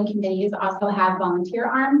our board and committees also have volunteer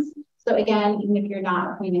arms. So again, even if you're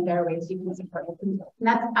not appointed, there are ways you can support it. And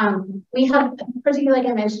that's, we have, particularly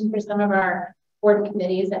like I mentioned, for some of our board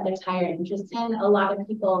committees that there's higher interest in, a lot of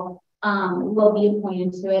people will be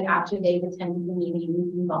appointed to it after they've attended the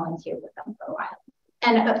meetings and volunteered with them for a while.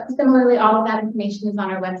 And similarly, all of that information is on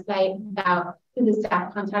our website about who the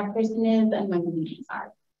staff contact person is and when the meetings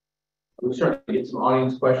are. We'll certainly get some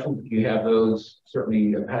audience questions. If you have those,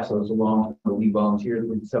 certainly pass those along to the lead volunteers.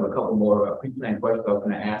 We just have a couple more pre-planned questions I was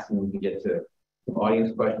going to ask, and we can get to some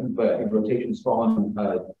audience questions. But in rotation's fallen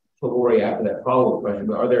to Lori after that follow-up question.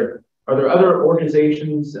 But are there other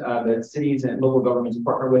organizations that cities and local governments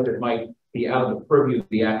partner with that might be out of the purview of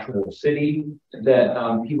the actual city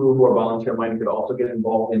that people who are volunteer-minded could also get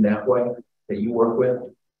involved in that way that you work with?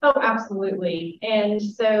 Oh, absolutely. And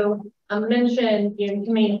so I mentioned in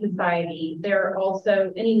Humane Society, there are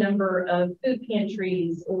also any number of food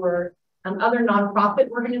pantries or other nonprofit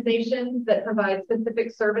organizations that provide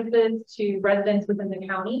specific services to residents within the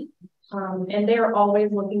county. And they're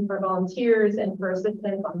always looking for volunteers and for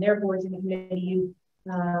assistance on their boards and committees.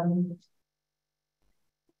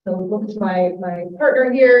 So look to my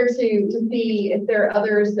partner here to see if there are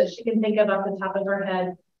others that she can think of off the top of her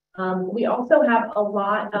head. We also have a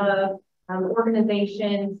lot of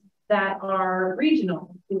organizations that are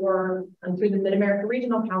regional, or through the Mid-America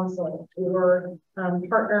Regional Council, or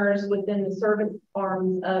partners within the service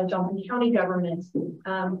arms of Johnson County government.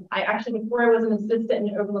 I actually, before I was an assistant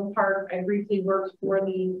in Overland Park, I briefly worked for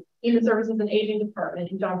the Human Services and Aging Department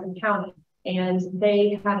in Johnson County. And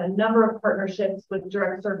they had a number of partnerships with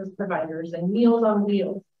direct service providers and Meals on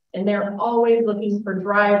Wheels. And they're always looking for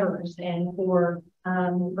drivers and for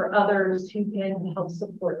others who can help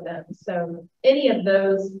support them. So any of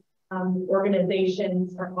those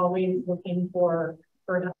organizations are always looking for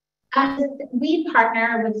help. We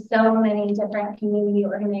partner with so many different community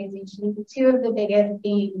organizations, two of the biggest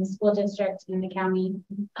being the school district in the county.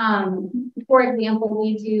 For example,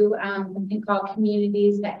 we do something called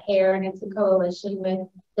Communities That Care, and it's a coalition with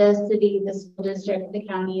the city, the school district, the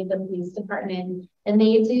county, the police department, and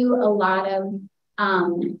they do a lot of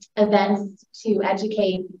events to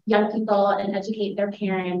educate young people and educate their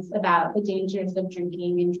parents about the dangers of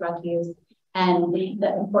drinking and drug use and the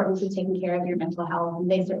importance of taking care of your mental health.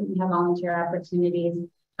 And they certainly have volunteer opportunities.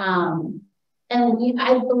 And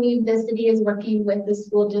I believe the city is working with the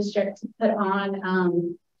school district to put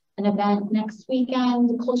on an event next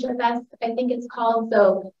weekend, Culture Fest, I think it's called.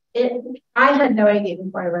 So I had no idea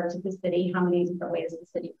before I worked at the city how many different ways the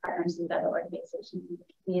city partners with other organizations in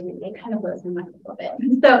the community. It kind of blows my mind a little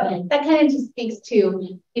bit. So that kind of just speaks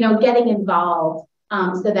to, getting involved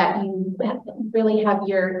so that you really have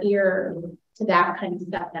your ear to that kind of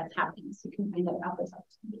stuff that's happening, so you can find out about those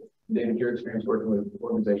opportunities. David, your experience working with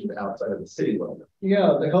organizations outside of the city level?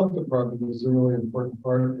 Yeah, the health department is a really important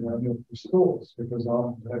part for schools, because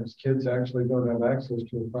oftentimes kids actually don't have access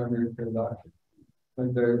to a primary care doctor.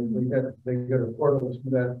 And they get a portal to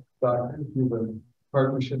that doctor through the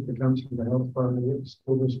partnership that comes from the health department with the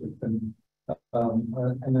school district, and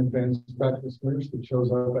an advanced practice nurse that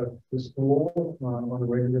shows up at the school on a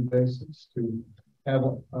regular basis to have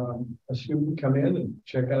a student come in and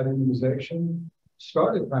check out immunization,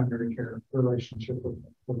 start a primary care relationship with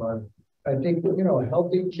the provider. I think, a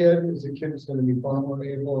healthy kid is a kid who's going to be far more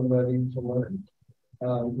able and ready to learn.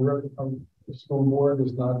 The school board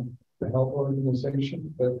is not the health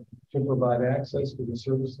organization, but to provide access to the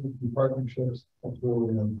services and partnerships. That's really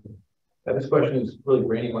important. This question is really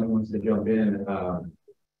for anyone who wants to jump in.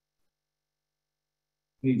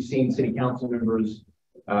 We've seen city council members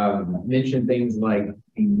mention things like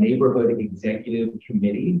the neighborhood executive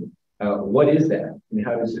committee. What is that? And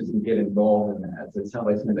how does citizens get involved in that? It sounds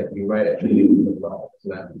like something that can be right at the level. So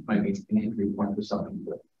that might be an entry point for something.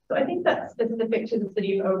 So I think that's specific to the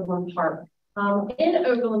city of Overland Park. In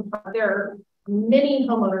Overland Park, there are many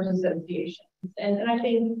homeowners associations, and I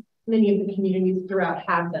think many of the communities throughout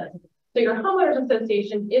have them. So your homeowners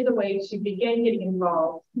association is a way to begin getting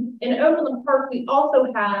involved. In Overland Park, we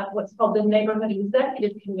also have what's called the neighborhood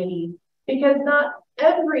executive committee, because not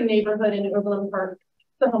every neighborhood in Overland Park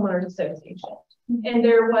is the homeowners association. And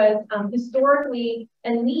there was historically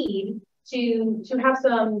a need to have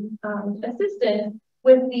some assistance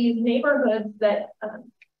with these neighborhoods that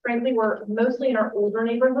frankly were mostly in our older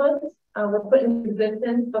neighborhoods. Were put into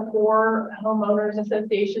existence before homeowners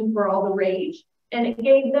associations were all the rage. And it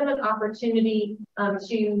gave them an opportunity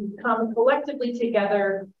to come collectively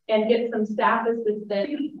together and get some staff assistance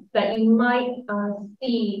that you might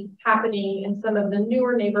see happening in some of the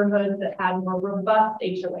newer neighborhoods that had more robust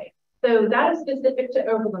HOA. So that is specific to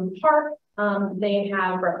Overland Park. They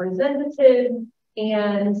have representatives,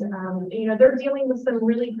 and you know, they're dealing with some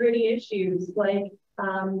really gritty issues like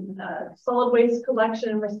solid waste collection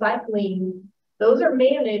and recycling. Those are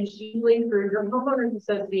managed usually through your homeowners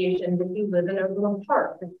association if you live in Overland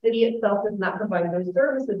Park. The city itself does not provide those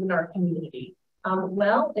services in our community.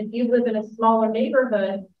 Well, if you live in a smaller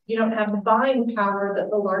neighborhood, you don't have the buying power that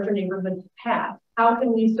the larger neighborhoods have. How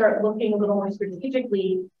can we start looking a little more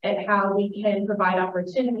strategically at how we can provide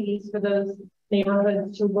opportunities for those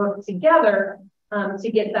neighborhoods to work together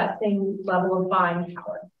to get that same level of buying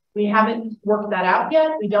power? We haven't worked that out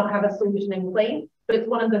yet. We don't have a solution in place, but it's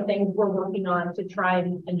one of the things we're working on to try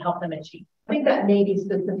and help them achieve. I think that may be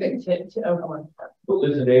specific to Overland Park. Well,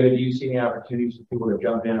 Liz and David, do you see any opportunities for people to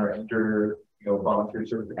jump in or enter, volunteer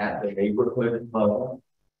service at the neighborhood level?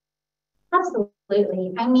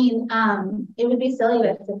 Absolutely. I mean, it would be silly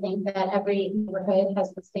to think that every neighborhood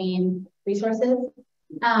has the same resources.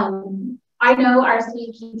 I know our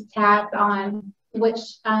city keeps tabs on which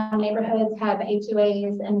neighborhoods have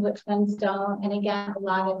HOAs and which ones don't. And again, a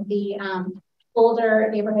lot of the older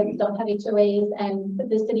neighborhoods don't have HOAs, and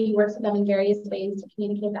the city works with them in various ways to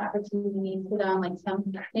communicate the opportunities to them, like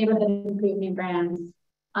some neighborhood improvement grants,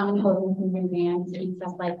 and home improvement grants and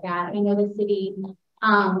stuff like that. I know the city,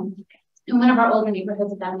 in one of our older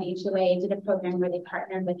neighborhoods without an HOA, did a program where they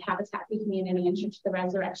partnered with Habitat for Humanity and Church of the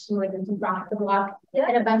Resurrection, where there's some rock the block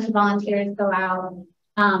and a bunch of volunteers go out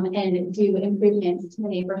and do improvements to the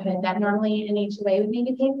neighborhood that normally an HOA would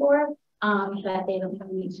maybe pay for, but they don't have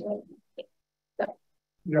an HOA. So.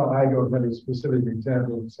 I don't have a specific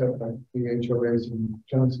example except that the HOAs in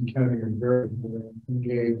Johnson County are very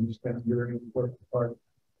engaged and very important part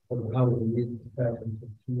of how we need to happen to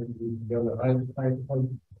community together.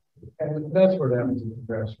 And that's what happens in the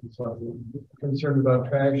grassroots level. Concerned about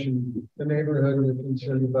trash in the neighborhood, or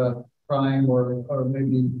concerned about crime, or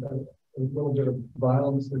maybe a little bit of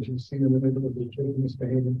violence that you've seen in the neighborhood with kids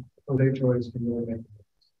misbehaving. Those HOAs can really make it.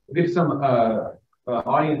 We'll give some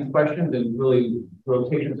audience questions, and really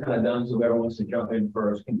rotation's kind of done, so whoever wants to jump in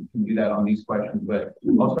first can do that on these questions. But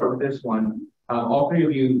I'll start with this one. All three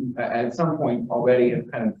of you at some point already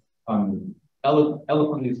have kind of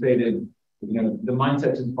eloquently stated, the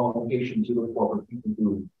mindsets and qualifications you look for people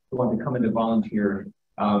who want to come into volunteer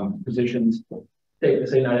positions. Safe to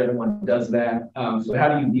say not everyone does that. So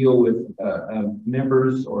how do you deal with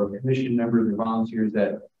members or commission members or volunteers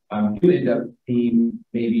that do end up being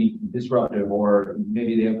maybe disruptive, or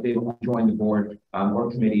maybe they don't join the board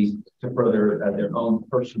or committees to further their own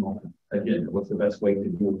personal agenda? What's the best way to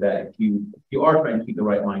deal with that if you are trying to keep the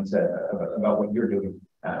right mindset about what you're doing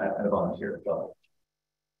at a volunteer level?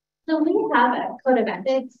 So we have a code of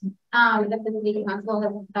ethics that the city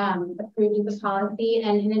council has approved as a policy,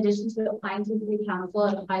 and in addition to applying to the city council,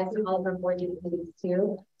 it applies to all of our board and committees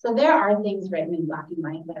too. So there are things written in black and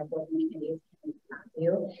white that our board and committees cannot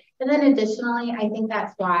do. And then additionally, I think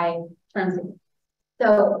that's why terms.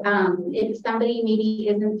 So if somebody maybe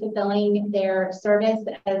isn't fulfilling their service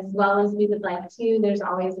as well as we would like to, there's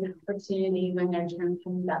always an opportunity when their term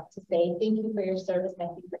comes up to say, thank you for your service. I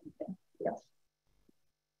think that's yes.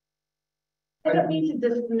 I don't mean to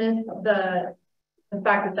dismiss the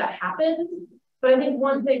fact that happens, but I think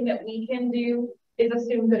one thing that we can do is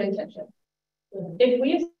assume good intention. If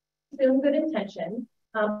we assume good intention,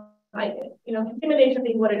 human nature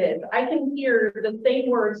being what it is, I can hear the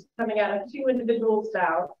same words coming out of two individuals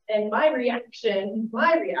out, and my reaction is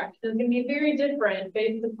going to be very different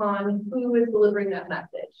based upon who is delivering that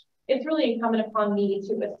message. It's really incumbent upon me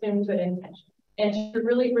to assume good intention and to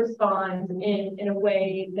really respond in a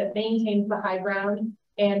way that maintains the high ground,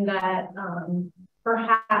 and that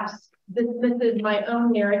perhaps dismisses my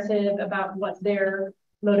own narrative about what their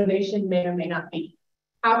motivation may or may not be.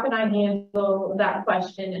 How can I handle that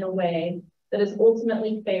question in a way that is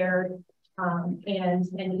ultimately fair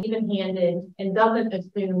and even-handed and doesn't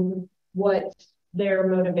assume what their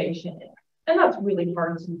motivation is? And that's really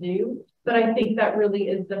hard to do, but I think that really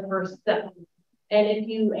is the first step. And if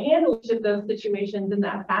you handle each of those situations in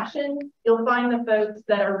that fashion, you'll find the folks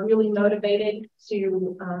that are really motivated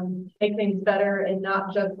to make things better and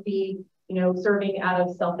not just be serving out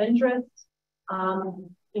of self-interest.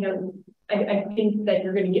 I think that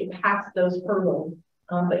you're going to get past those hurdles,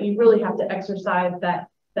 but you really have to exercise that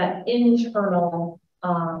internal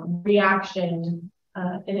reaction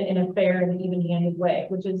in a fair and even-handed way,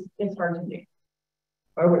 which is hard to do.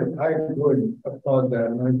 I would applaud that,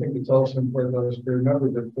 and I think it's also important for us to remember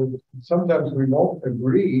that sometimes we won't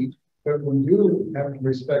agree, but we do have to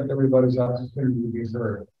respect everybody's opportunity to be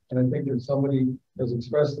heard. And I think if somebody has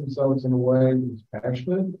expressed themselves in a way that's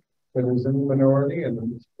passionate, that is in the minority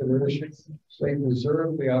and their issues, they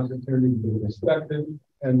deserve the opportunity to be respected.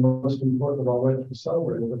 And most important of all, we have to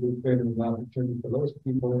celebrate that we've created an opportunity for those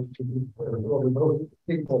people to be heard. Or those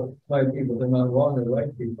people, like people, they're not wrong or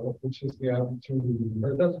right people, which is the opportunity to be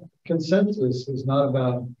heard. That consensus is not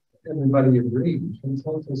about everybody agreeing.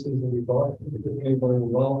 Consensus is that we've all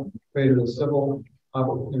well created a civil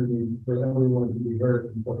opportunity for everyone to be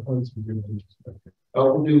heard and for points of view.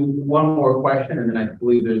 We'll do one more question, and then I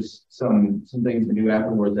believe there's some things to do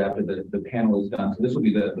afterwards after the panel is done. So this will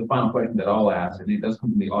be the final question that I'll ask, and it does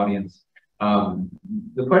come from the audience.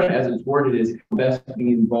 The question as it's worded is best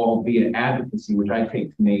be involved via advocacy, which I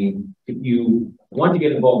take to mean if you want to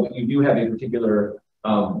get involved, but you do have a particular, I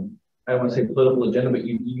don't want to say political agenda, but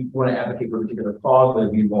you want to advocate for a particular cause, whether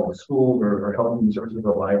it be involved with schools or helping the services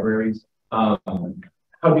or libraries. How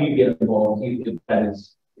do you get involved if that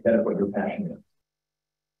is what you're passionate about?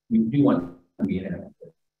 You do want to be an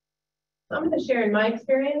advocate. I'm going to share in my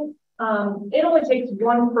experience. It only takes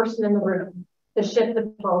one person in the room to shift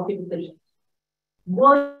the policy decision.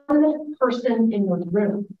 One person in the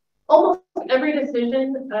room. Almost every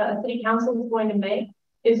decision a city council is going to make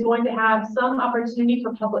is going to have some opportunity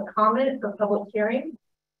for public comment, for public hearing.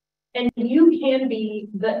 And you can be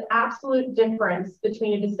the absolute difference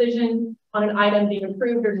between a decision on an item being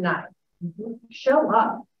approved or denied. Show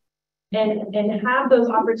up and have those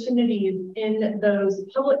opportunities in those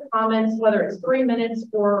public comments, whether it's 3 minutes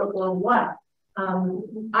or what.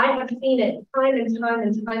 I have seen it time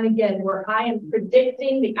and time again where I am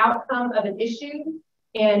predicting the outcome of an issue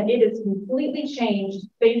and it is completely changed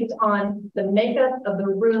based on the makeup of the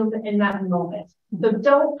room in that moment. So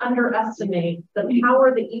don't underestimate the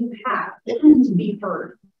power that you have to be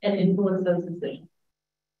heard and influence those decisions.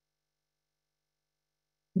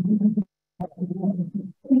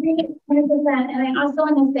 And I also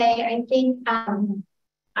want to say, I think,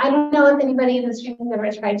 I don't know if anybody in this room has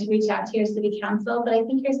ever tried to reach out to your city council, but I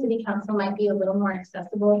think your city council might be a little more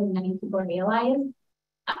accessible than many people realize.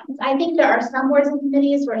 I think there are some boards and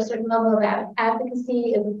committees where a certain level of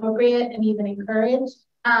advocacy is appropriate and even encouraged.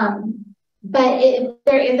 But if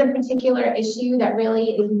there is a particular issue that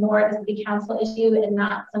really is more of a city council issue and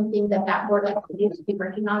not something that board of committee should be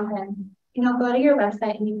working on, then go to your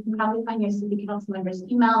website and you can probably find your city council members'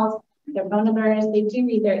 emails, their phone numbers. They do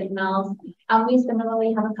read their emails. We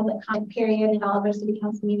similarly have a public comment period in all of our city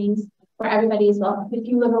council meetings where everybody is welcome. If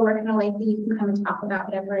you live or work in Olathe, you can come and talk about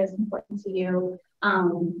whatever is important to you.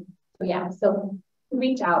 So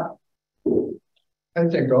reach out. I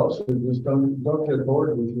think also just don't get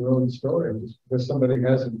bored with your own story. Just because somebody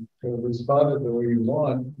hasn't responded the way you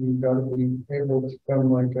want, you've got to be able to come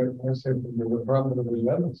like I said from the Department of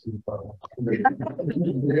Redundancy Department.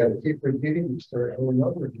 You got to keep repeating the story over and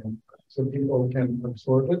over again so people can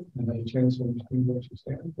absorb it and have a chance to understand what you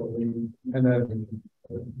stand for. And then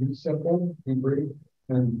be simple, be brief,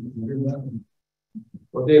 and do that.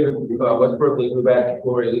 Well, David, Westbrook, Ruback,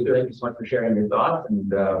 Gloria, Luther, thank you so much for sharing your thoughts,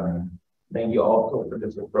 and thank you also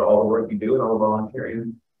for all the work you do and all the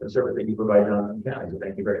volunteering and service that you provide Johnson County. So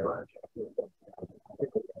thank you very much.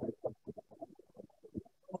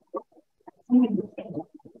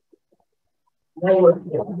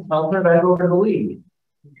 I'll turn it back over to the lead.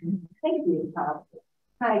 Thank you, Tom.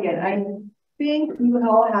 Hi again. I think you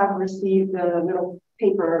all have received a little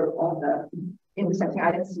paper on the intersecting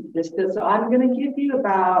items listed. So I'm going to give you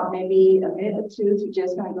about maybe a minute or two to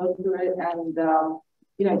just kind of go through it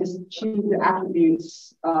and just choose the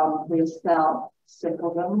attributes for yourself,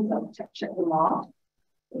 circle them, check them off.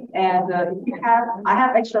 And I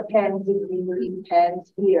have extra pens if you need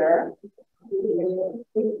pens here.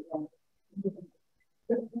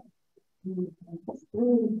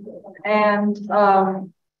 And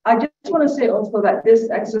I just want to say also that this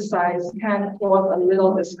exercise can cause a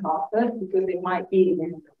little discomfort because it might be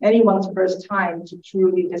anyone's first time to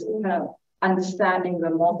truly just kind of understanding the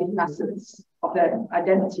multifacets of their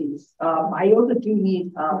identities. I also do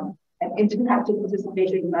need an interactive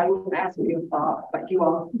participation. I will ask you, but you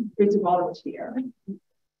are free to volunteer.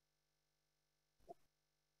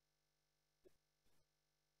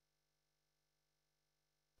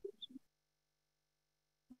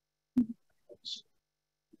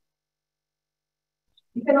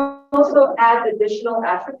 You can also add additional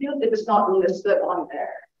attributes if it's not listed on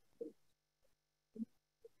there.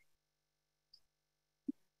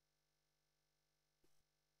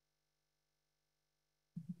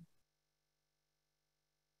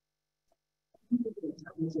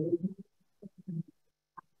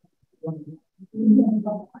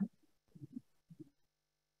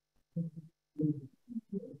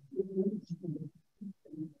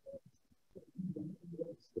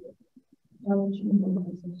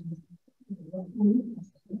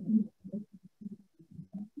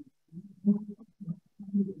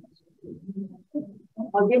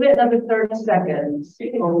 I'll give it another 30 seconds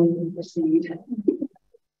before we can proceed.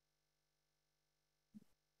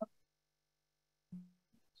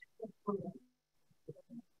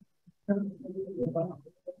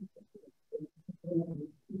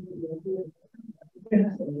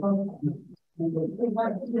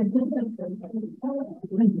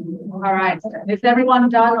 All right, is everyone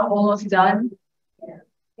done or almost done?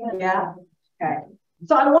 Yeah, okay.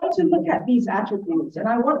 So I want to look at these attributes and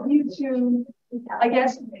I want you to, I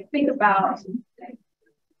guess, think about,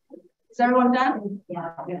 is everyone done?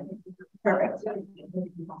 Yeah. Perfect.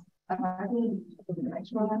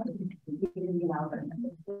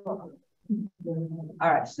 All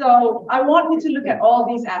right, so I want you to look at all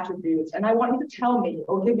these attributes and I want you to tell me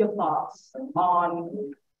or give your thoughts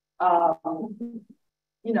on,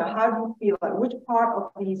 you know, how do you feel, like which part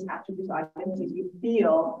of these attributes, identities you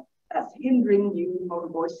feel that's hindering you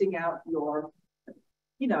from voicing out your,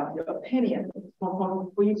 you know, your opinion,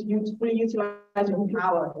 for you to fully utilize your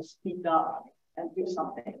power to speak up and do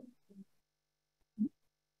something.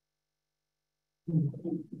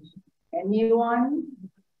 Anyone?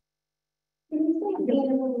 Can you say a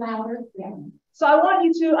little louder? Yeah. So I want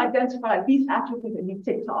you to identify these attributes that you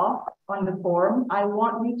ticked off on the form. I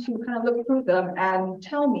want you to kind of look through them and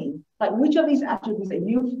tell me, like, which of these attributes that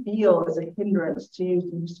you feel is a hindrance to you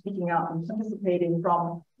from speaking out and participating,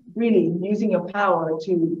 from really using your power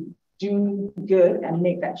to do good and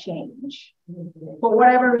make that change for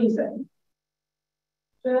whatever reason.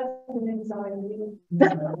 Yeah,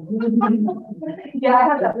 I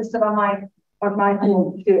have that listed on my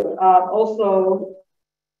phone too. Also,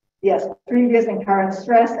 yes, previous and current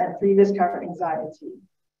stress and previous current anxiety.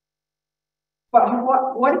 But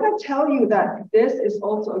what if I tell you that this is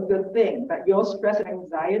also a good thing, that your stress and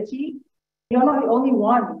anxiety, you're not the only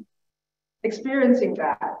one experiencing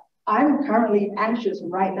that. I'm currently anxious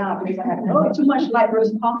right now because I had too much light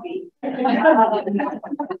roast coffee.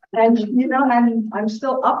 And, you know, and I'm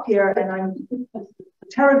still up here and I'm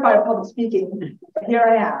terrified of public speaking, but here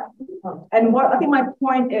I am. And what I think my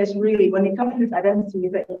point is really, when it comes to this identity,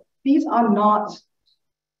 that these are not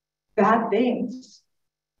bad things.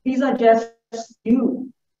 These are just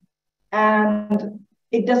you. And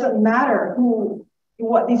it doesn't matter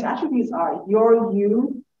what these attributes are. You're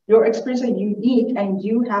you, your experience is unique, and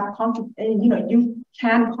you have you know, you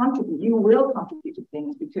can contribute, you will contribute to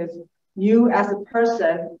things because you as a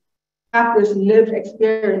person have this lived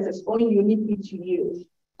experience that's only uniquely to you.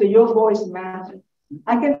 So your voice matters.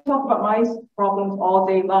 I can talk about my problems all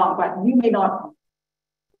day long, but you may not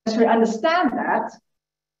necessarily understand that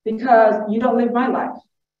because you don't live my life,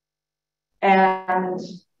 and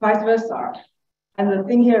vice versa. And the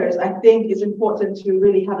thing here is, I think it's important to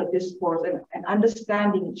really have a discourse and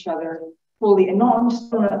understanding each other fully, and not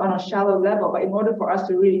just on a shallow level, but in order for us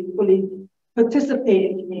to really fully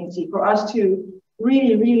participate in the community, for us to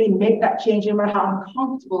really make that change, no matter how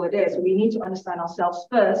uncomfortable it is. We need to understand ourselves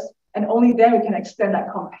first, and only then we can extend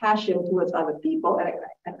that compassion towards other people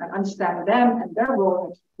and understand them and their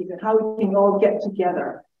role, and how we can all get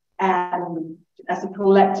together and as a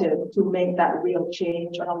collective to make that real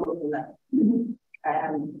change on a local level.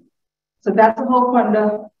 So that's the whole point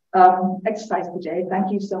of exercise today.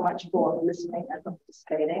 Thank you so much for listening and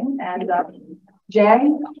participating. And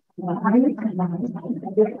Jay.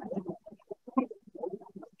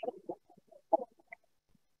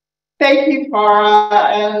 Thank you, Cara,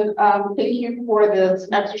 and thank you for this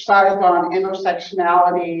exercise on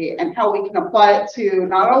intersectionality and how we can apply it to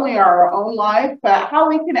not only our own life, but how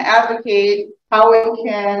we can advocate, how we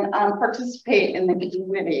can participate in the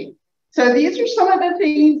community. So these are some of the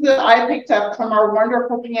things that I picked up from our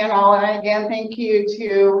wonderful panel. And again, thank you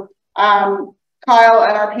to Kyle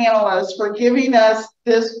and our panelists for giving us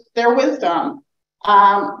their wisdom.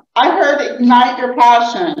 I heard ignite your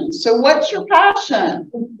passion. So what's your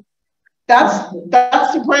passion?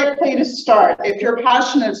 That's a great place to start. If your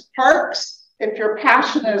passion is parks, if your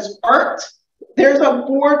passion is art, there's a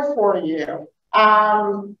board for you.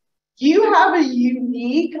 You have a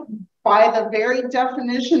unique by the very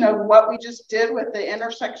definition of what we just did with the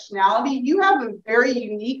intersectionality, you have a very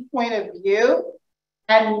unique point of view,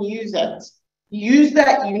 and use it. Use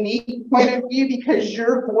that unique point of view because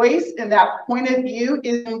your voice in that point of view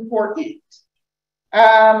is important.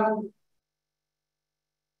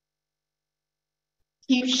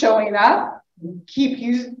 Keep showing up, keep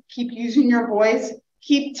using your voice,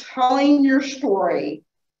 keep telling your story.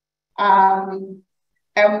 And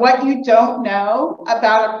what you don't know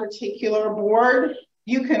about a particular board,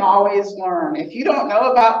 you can always learn. If you don't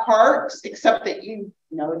know about parks, except that you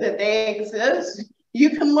know that they exist, you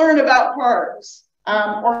can learn about parks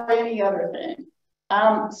or any other thing.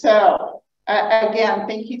 Again,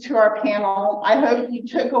 thank you to our panel. I hope you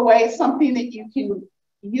took away something that you can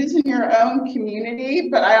use in your own community,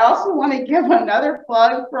 but I also want to give another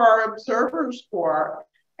plug for our Observers Corps.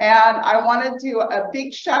 And I want to do a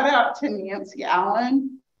big shout out to Nancy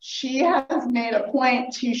Allen. She has made a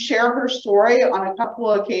point to share her story on a couple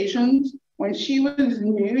of occasions. When she was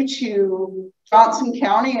new to Johnson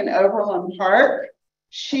County and Overland Park,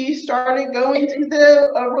 she started going to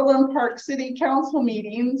the Overland Park City Council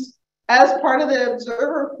meetings as part of the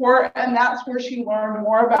Observer Corps, and that's where she learned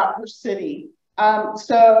more about her city.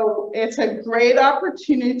 So it's a great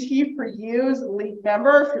opportunity for you as a league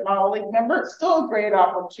member. If you're not a league member, it's still a great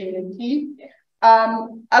opportunity.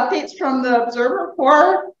 Updates from the Observer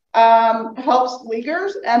Corps helps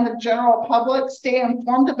leaguers and the general public stay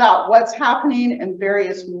informed about what's happening in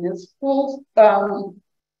various municipals, the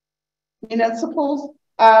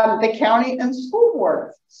county and school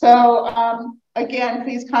boards. So again,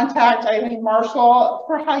 please contact Eileen Marshall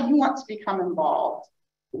for how you want to become involved.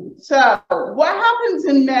 So what happens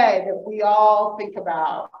in May that we all think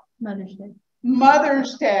about? Mother's Day.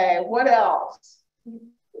 Mother's Day. What else?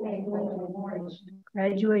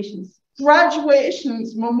 Graduations.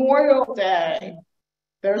 Graduations, Memorial Day.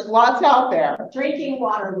 There's lots out there. Drinking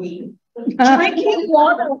water week. Drinking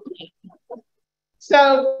water week.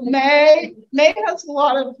 So May has a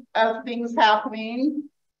lot of things happening.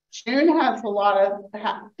 June has a lot of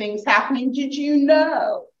things happening. Did you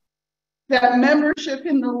know that membership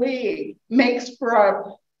in the league makes for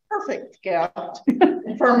a perfect gift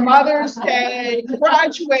for Mother's Day,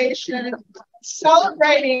 graduation,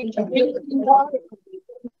 celebrating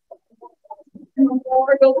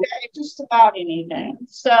Memorial Day, just about anything.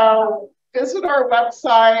 So visit our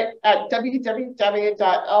website at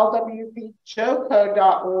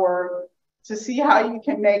www.lwbjoco.org to see how you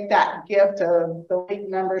can make that gift of the league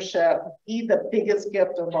membership be the biggest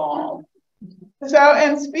gift of all. So,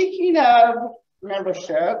 and speaking of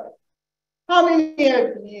membership, how many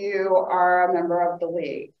of you are a member of the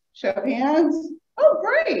league? Show of hands. Oh,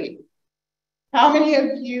 great. How many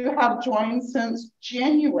of you have joined since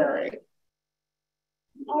January?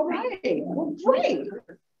 All right, well, great.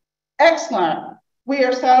 Excellent. We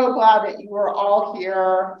are so glad that you are all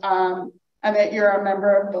here and that you're a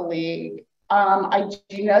member of the league. I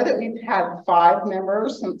do know that we've had 5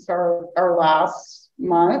 members since our last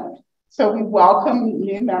month. So we welcome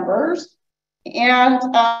new members. And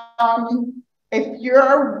if you're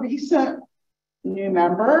a recent new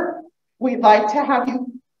member, we'd like to have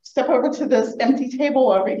you step over to this empty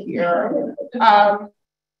table over here.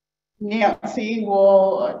 Nancy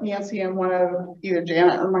and one of either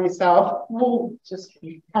Janet or myself will just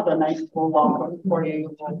have a nice little welcome for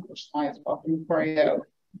you, personalized welcome for you.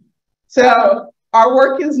 So our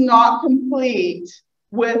work is not complete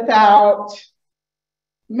without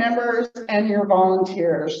members and your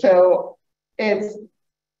volunteers. So it's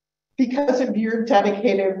because of your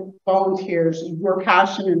dedicated volunteers, your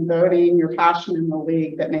passion in voting, your passion in the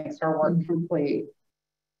league that makes our work complete.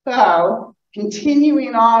 So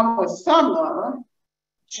continuing on with summer,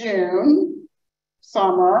 June,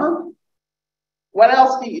 summer. What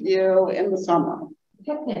else do you do in the summer?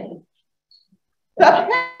 Picnic. The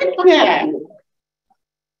picnic.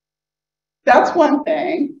 That's one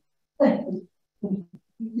thing.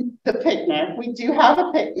 The picnic. We do have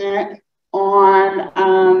a picnic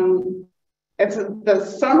on, it's the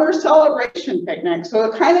summer celebration picnic. So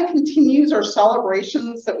it kind of continues our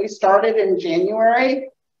celebrations that we started in January.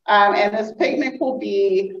 And this picnic will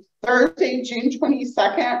be Thursday, June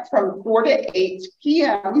 22nd from 4 to 8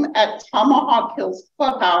 p.m. at Tomahawk Hills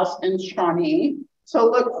Clubhouse in Shawnee. So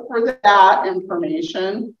look for that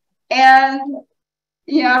information. And,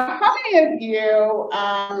 you know, how many of you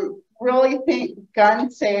really think gun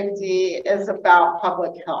safety is about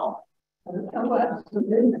public health?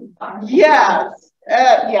 Yes,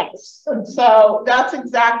 yes. So that's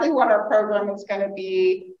exactly what our program is going to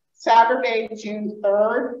be. Saturday, June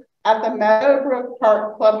 3rd at the Meadowbrook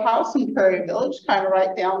Park Clubhouse in Prairie Village, kind of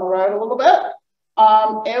right down the road a little bit.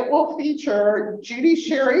 It will feature Judy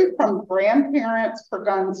Sherry from Grandparents for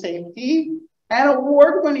Gun Safety and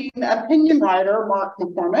award-winning opinion writer Mark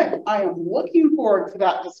McCormick. I am looking forward to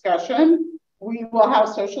that discussion. We will have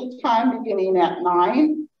social time beginning at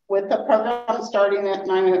 9 with the program starting at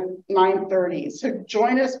 9:30. So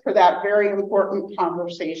join us for that very important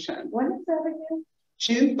conversation. When is that again?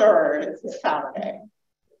 June 3rd, it's a Saturday.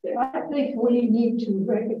 I think we need to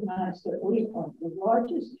recognize that we are the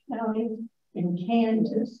largest county in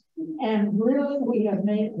Kansas, and really we have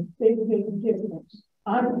made a big, big difference.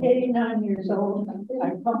 I'm 89 years old. I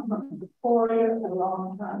come from Victoria a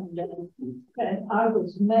long time ago, and I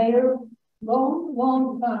was mayor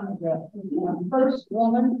long time ago. My first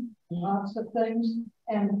woman, lots of things,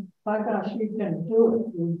 and my gosh, you can do it.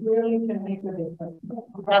 You really can make a difference.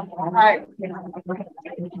 Right.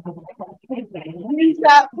 Use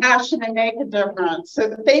that passion and make a difference.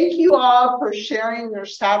 So thank you all for sharing your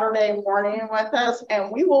Saturday morning with us,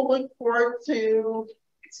 and we will look forward to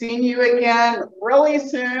seeing you again really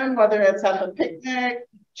soon, whether it's at the picnic,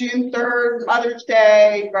 June 3rd, Mother's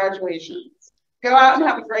Day, graduations. Go out and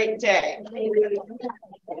have a great day.